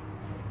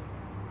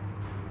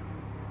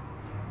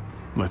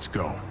 Let's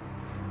go.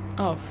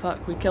 Oh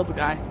fuck, we killed the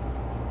guy.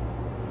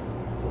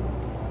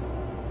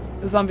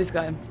 The zombies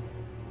got him.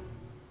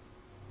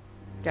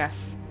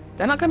 Guess.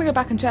 They're not gonna go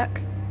back and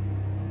check.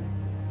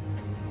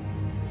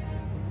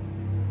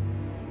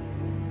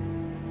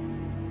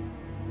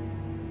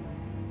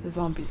 The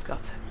zombies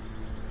got him.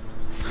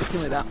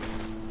 Sticking with that.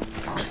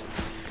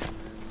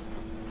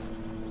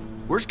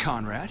 Where's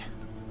Conrad?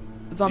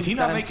 The Did zombies he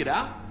got not him. make it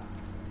out?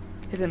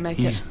 He didn't make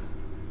He's... it.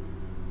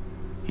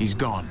 He's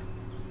gone.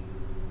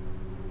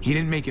 He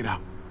didn't make it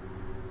out.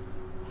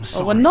 I'm Oh,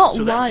 sorry. we're not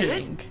So that's it?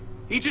 lying.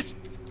 He just...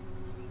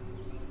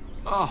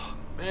 Oh,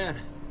 man.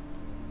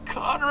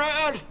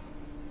 Conrad!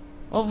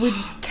 Well, we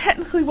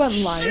technically weren't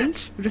lying.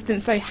 We just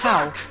didn't say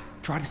how.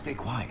 Try to stay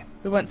quiet.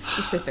 We weren't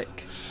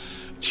specific.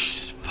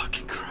 Jesus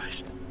fucking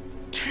Christ.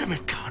 Damn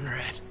it,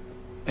 Conrad.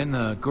 And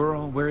the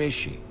girl, where is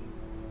she?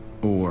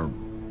 Or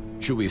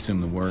should we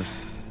assume the worst?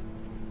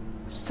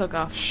 Just took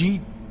off.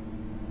 She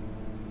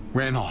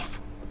ran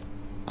off.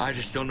 I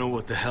just don't know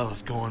what the hell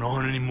is going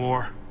on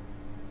anymore.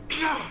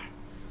 God,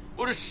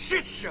 what a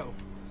shit show!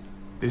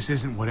 This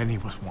isn't what any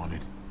of us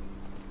wanted.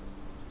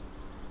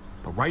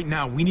 But right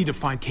now, we need to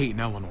find Kate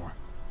and Eleanor.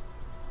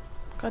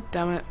 God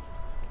damn it.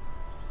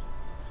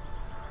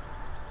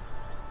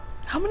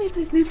 How many of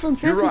these New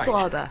Frontier You're people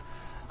right. are there?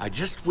 I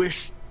just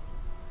wish...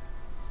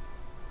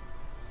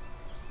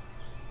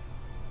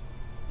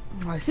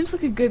 Oh, he seems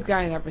like a good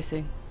guy and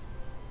everything.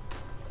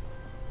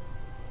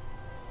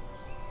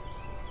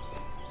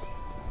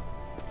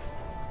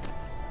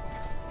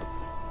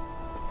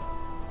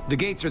 The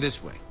gates are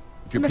this way.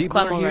 If your Miss people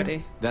Clem are here,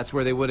 already. that's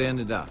where they would have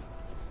ended up.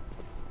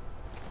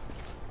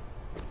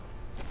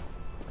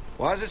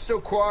 Why is it so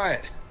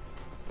quiet?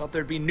 Thought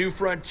there'd be New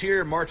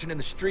Frontier marching in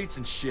the streets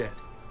and shit.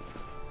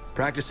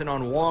 Practicing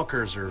on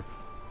walkers or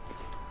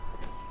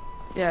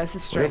Yeah, this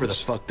is strange. whatever the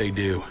fuck they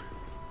do.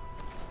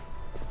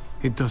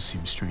 It does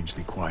seem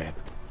strangely quiet.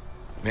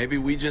 Maybe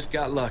we just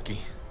got lucky.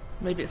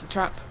 Maybe it's a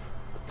trap.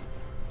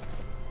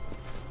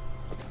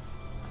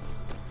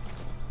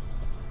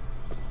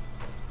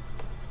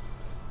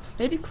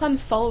 Maybe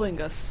Clem's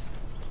following us.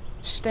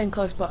 She's staying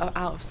close but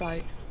out of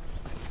sight.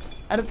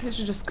 I don't think she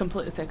should just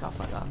completely take off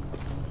like that.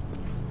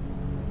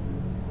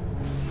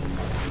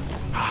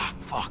 Ah,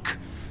 fuck.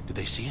 Did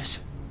they see us?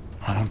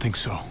 I don't think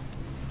so.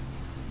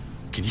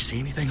 Can you see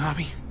anything,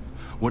 Javi?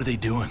 What are they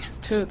doing? There's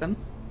two of them.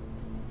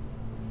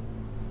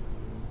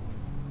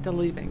 They're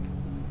leaving.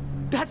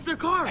 That's their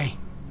car! Hey,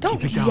 Don't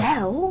keep it down.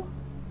 yell!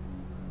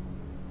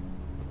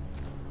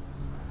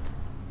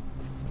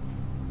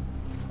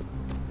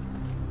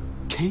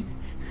 Kate?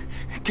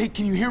 Kate,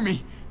 can you hear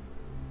me?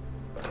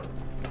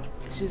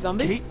 Is she a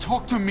zombie? Kate,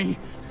 talk to me.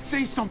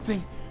 Say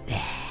something.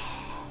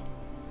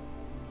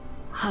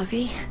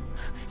 Javi,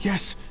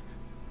 Yes.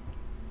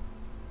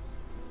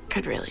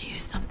 could really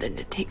use something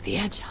to take the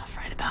edge off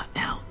right about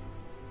now.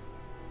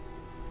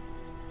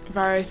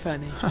 Very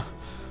funny.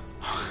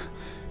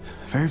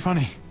 Very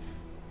funny.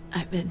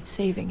 I've been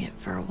saving it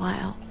for a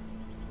while.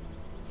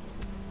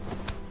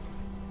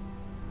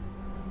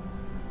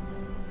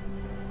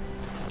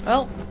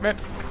 Well, rip.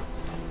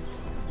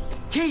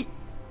 Kate!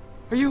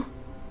 Are you...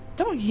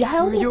 Don't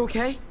yell! Are you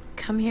okay?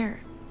 Come here.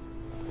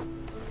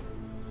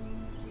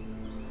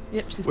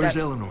 Yep, she's Where's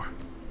dead. Eleanor?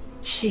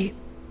 She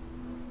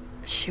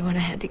went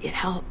ahead to get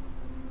help.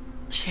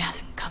 She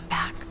hasn't come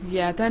back.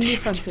 Yeah, they're New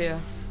Frontier.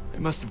 They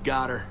must have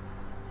got her.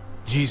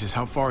 Jesus,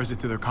 how far is it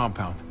to their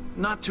compound?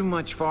 Not too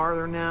much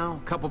farther now.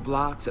 A couple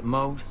blocks at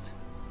most.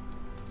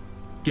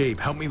 Gabe,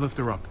 help me lift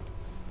her up.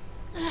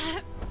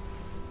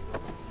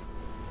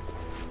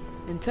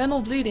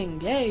 Internal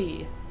bleeding,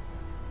 yay!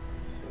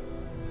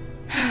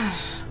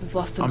 We've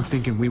lost I'm enough.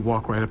 thinking we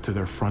walk right up to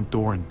their front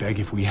door and beg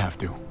if we have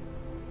to.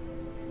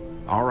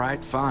 All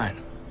right, fine.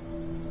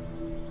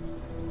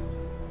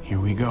 Here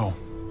we go.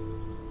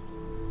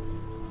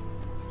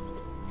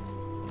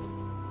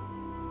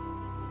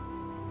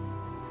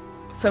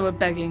 So we're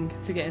begging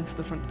to get into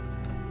the front.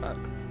 Fuck.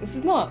 This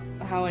is not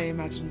how I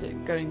imagined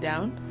it going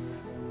down.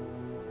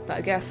 But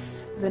I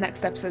guess the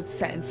next episode's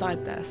set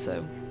inside there,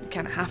 so we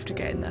kind of have to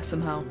get in there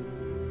somehow.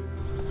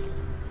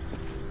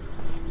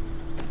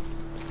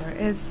 There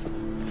it is.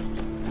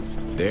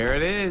 There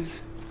it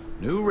is.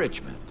 New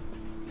Richmond.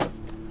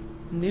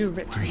 New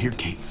Richmond. We're here,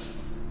 Kate.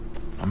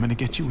 I'm gonna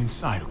get you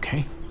inside,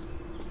 okay?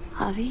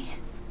 Javi,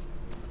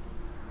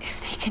 if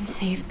they can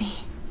save me,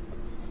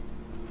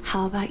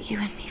 how about you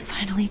and me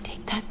finally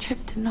take that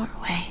trip to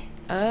Norway?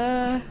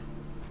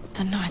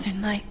 The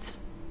Northern Lights.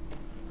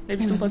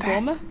 Maybe someplace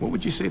warmer? What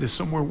would you say to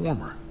somewhere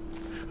warmer?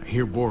 I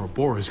hear Bora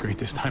Bora is great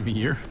this time of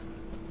year.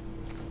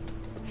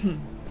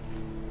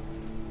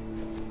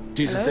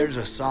 Jesus, Hello? there's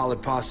a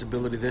solid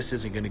possibility this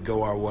isn't gonna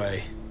go our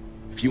way.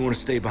 If you want to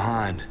stay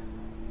behind,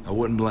 I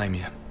wouldn't blame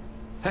you.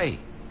 Hey,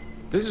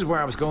 this is where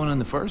I was going in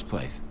the first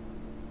place.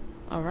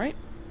 Alright.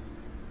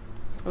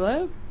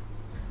 Hello?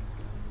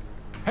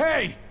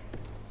 Hey!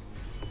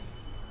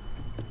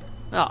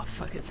 Oh,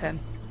 fuck, it's him.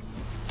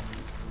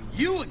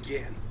 You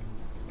again?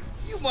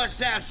 You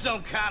must have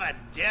some kind of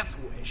death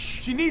wish.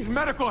 She needs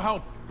medical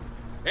help.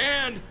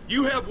 And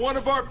you have one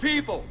of our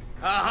people.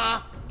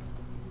 Uh-huh.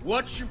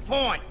 What's your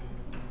point?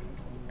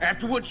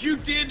 After what you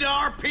did to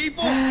our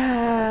people?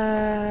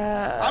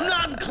 I'm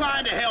not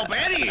inclined to help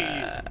any of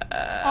you.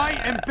 I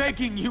am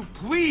begging you,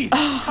 please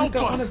help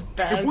don't us. wanna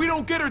beg. If we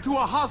don't get her to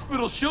a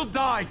hospital, she'll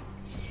die.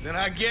 Then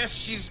I guess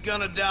she's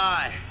gonna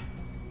die.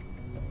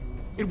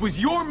 It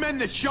was your men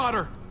that shot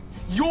her.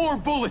 Your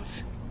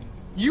bullets.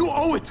 You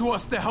owe it to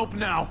us to help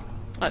now.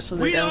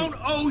 Actually, We they don't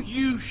owe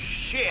you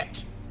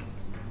shit.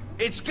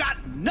 It's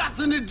got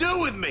nothing to do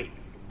with me.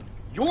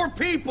 Your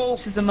people,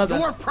 She's the mother.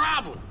 your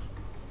problems.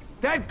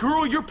 That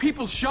girl your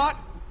people shot,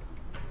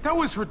 that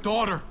was her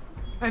daughter.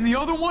 And the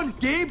other one,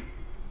 Gabe,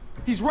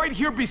 he's right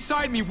here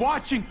beside me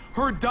watching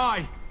her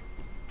die.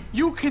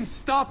 You can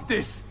stop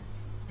this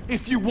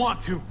if you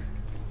want to.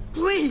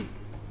 Please!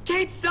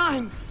 Kate's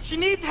dying! She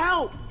needs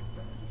help!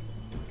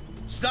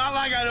 It's not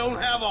like I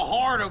don't have a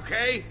heart,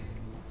 okay?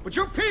 But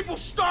your people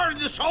started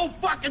this whole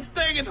fucking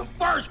thing in the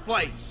first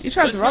place. You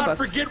tried to rob us. Let's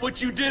not forget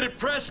what you did at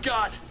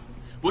Prescott.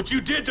 What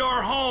you did to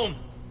our home.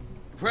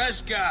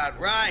 Prescott,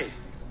 right.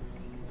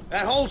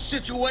 That whole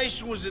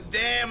situation was a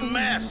damn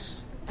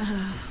mess.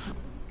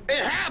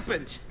 It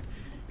happened.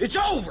 It's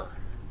over.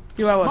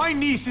 You owe us. My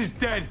niece is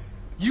dead.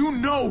 You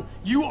know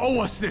you owe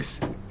us this.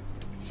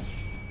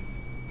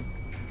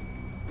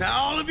 Now,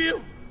 all of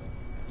you,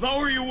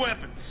 lower your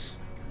weapons.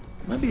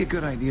 Might be a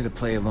good idea to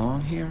play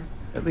along here,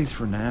 at least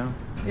for now.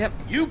 Yep.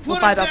 You put we'll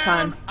it bide down, our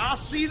time. I'll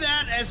see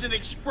that as an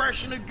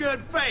expression of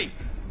good faith.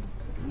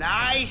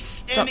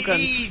 Nice Drop and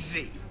guns.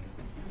 easy.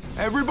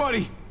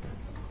 Everybody,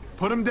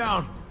 put him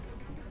down.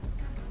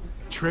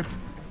 Trip,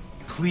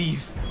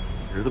 please.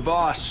 You're the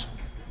boss.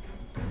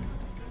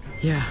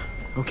 Yeah,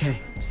 okay.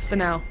 Just for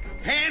now.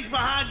 Hands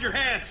behind your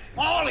heads,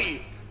 all of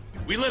you.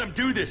 We let him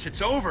do this.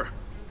 It's over.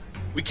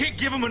 We can't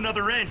give him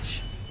another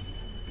inch.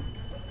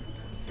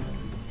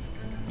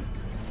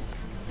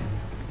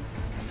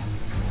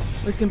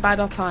 We can bide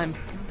our time.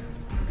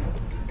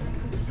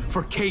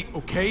 For Kate,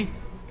 okay?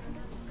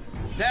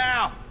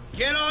 Now,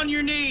 get on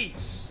your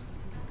knees.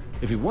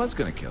 If he was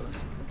gonna kill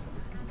us,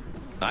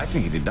 I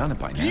think he'd have done it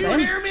by now. You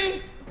hear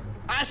me?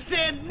 I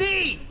said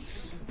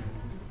knees.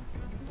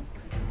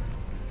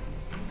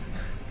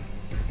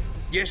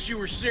 Guess you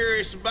were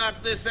serious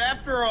about this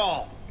after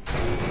all.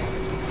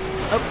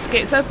 Oh, the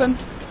gate's open.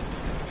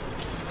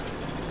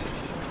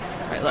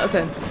 Right, let us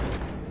in.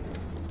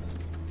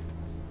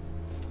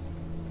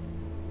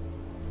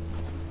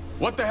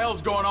 What the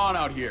hell's going on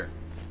out here?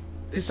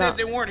 They said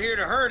they weren't here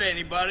to hurt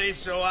anybody,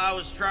 so I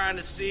was trying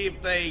to see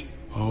if they...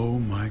 Oh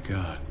my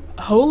god.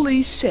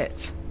 Holy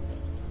shit.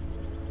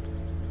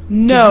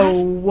 No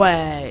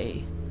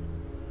way.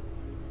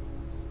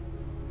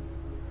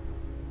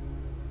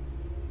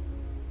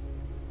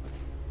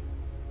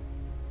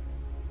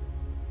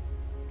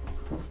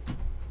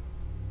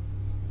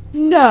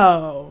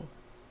 No.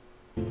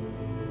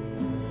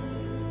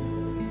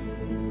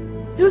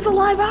 He was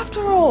alive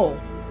after all.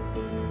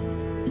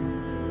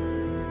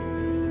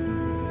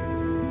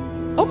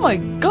 Oh my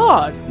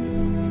god.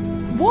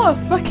 What a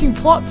fucking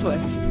plot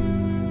twist.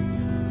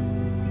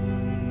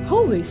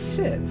 Holy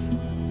shit.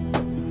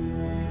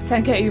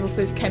 10K Evil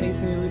says Kenny's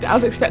the new leader. I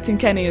was expecting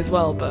Kenny as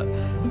well, but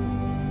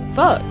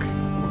fuck.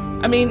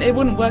 I mean, it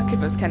wouldn't work if it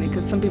was Kenny,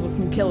 because some people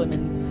can kill him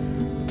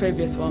in the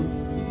previous one.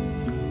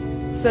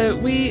 So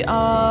we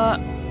are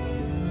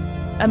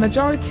a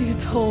majority who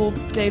told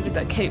David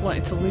that Kate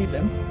wanted to leave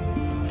him.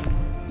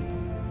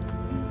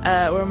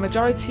 We're a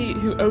majority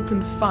who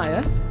opened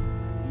fire.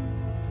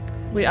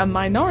 We are a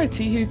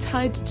minority who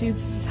tied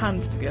Jesus'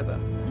 hands together.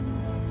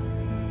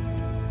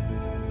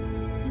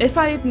 If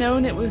I had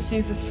known it was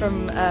Jesus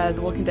from the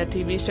Walking Dead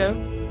TV show,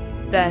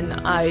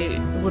 then I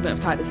wouldn't have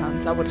tied his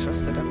hands. I would have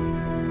trusted him.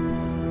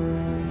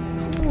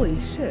 Holy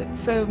shit.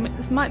 So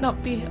this might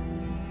not be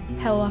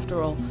hell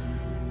after all.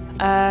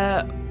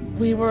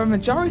 We were a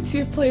majority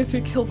of players who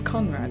killed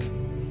Conrad.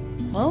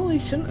 Well, he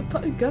shouldn't have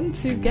put a gun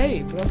to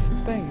Gabe, that's the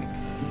thing.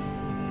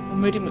 Or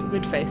Moody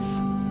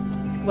McWoodface.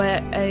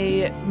 We're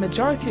a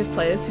majority of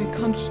players who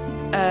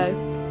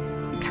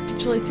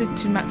capitulated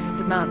to Max's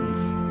demands.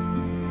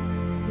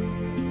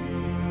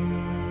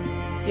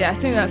 Yeah, I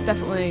think that's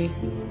definitely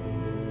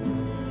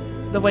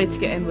the way to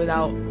get in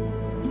without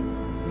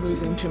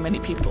losing too many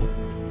people.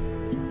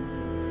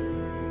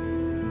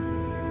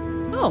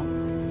 Oh.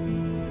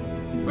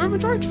 We're a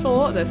majority for a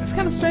lot of this. It's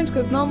kind of strange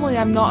because normally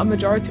I'm not a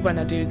majority when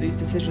I do these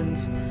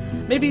decisions.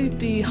 Maybe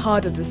the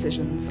harder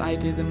decisions I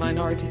do the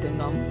minority thing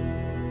on.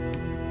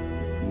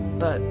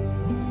 But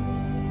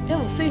yeah,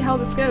 we'll see how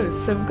this goes.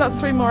 So we've got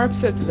 3 more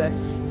episodes of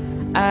this.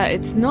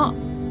 It's not...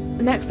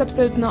 The next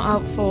episode's not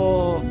out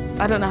for...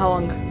 I don't know how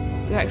long the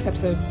next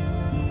episode's...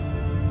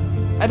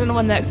 I don't know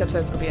when the next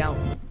episode's going to be out.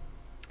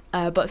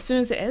 But as soon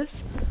as it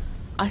is,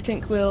 I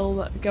think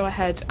we'll go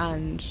ahead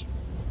and,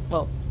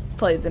 well,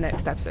 play the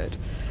next episode.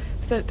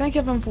 So thank you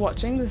everyone for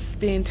watching. This has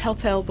been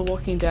Telltale The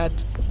Walking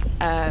Dead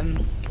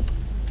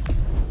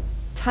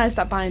Ties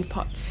That Bind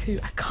Part 2.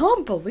 I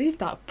can't believe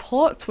that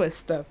plot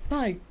twist though.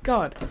 My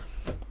god.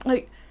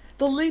 Like,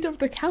 the leader of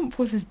the camp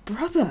was his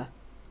brother.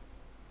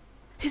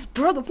 His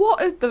brother.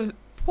 What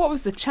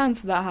was the chance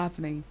of that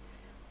happening?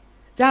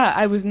 That,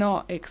 I was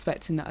not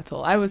expecting that at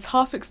all. I was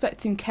half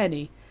expecting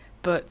Kenny,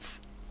 but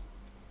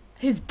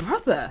his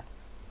brother.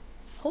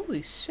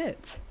 Holy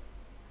shit.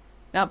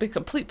 Now it'd be a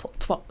complete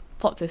plot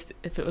twist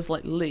if it was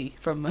like Lee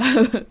from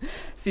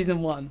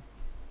season 1.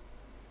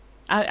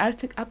 I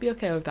think I'd be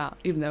okay with that,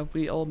 even though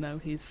we all know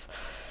he's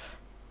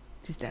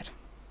dead.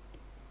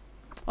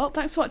 Well,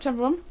 thanks for watching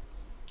everyone.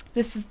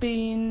 This has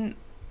been...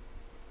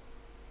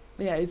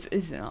 Yeah, he's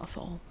an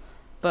arsehole.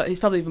 But he's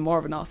probably even more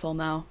of an arsehole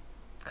now.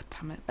 God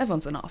damn it,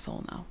 everyone's an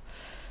arsehole now.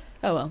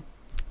 Oh well.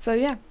 So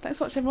yeah, thanks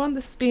for watching everyone.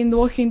 This has been The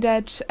Walking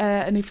Dead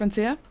A New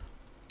Frontier.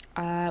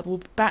 We'll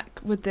be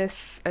back with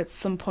this at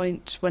some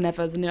point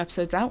whenever the new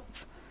episode's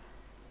out.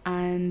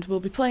 And we'll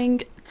be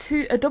playing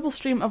a double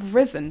stream of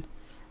Risen.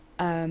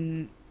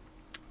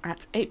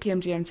 at 8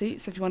 PM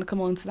GMT, so if you want to come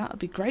along to that, it'd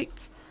be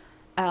great.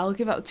 I'll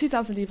give out the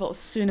 2000 default as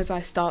soon as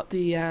I start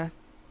the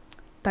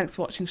thanks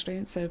for watching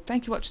stream. So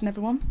thank you for watching,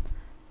 everyone.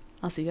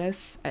 I'll see you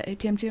guys at 8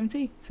 PM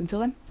GMT. So until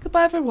then,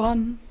 goodbye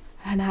everyone,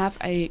 and have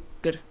a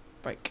good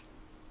break.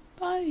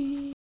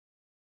 Bye.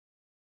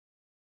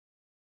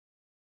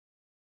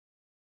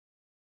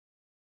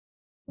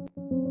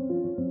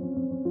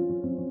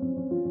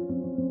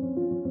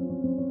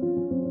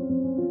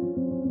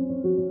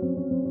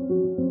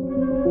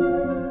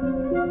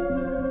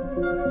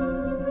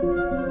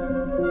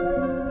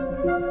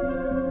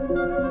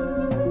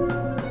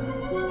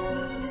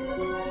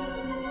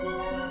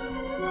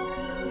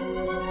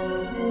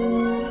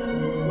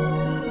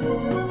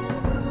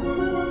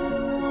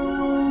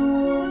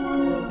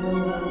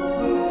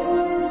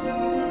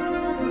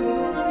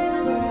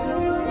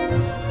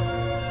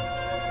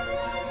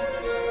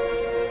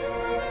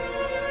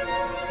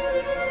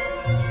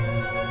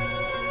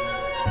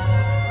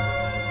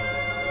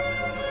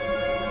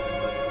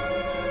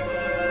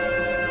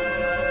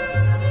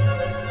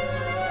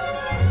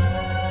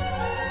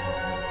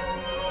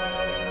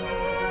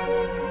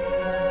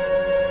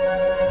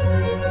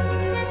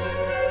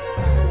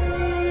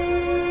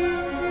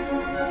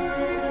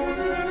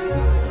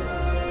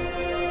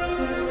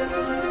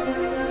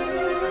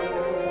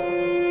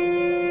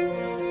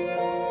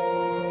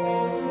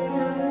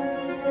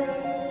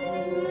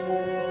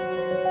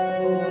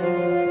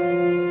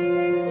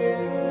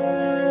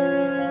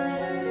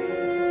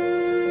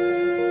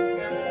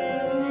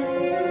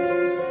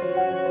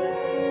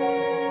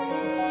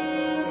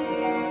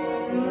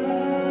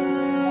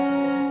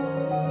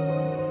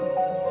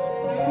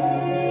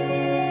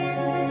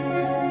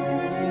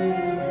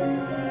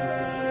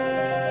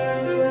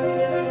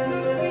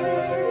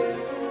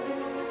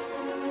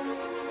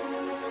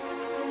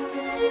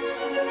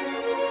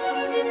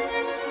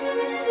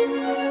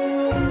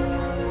 Thank you.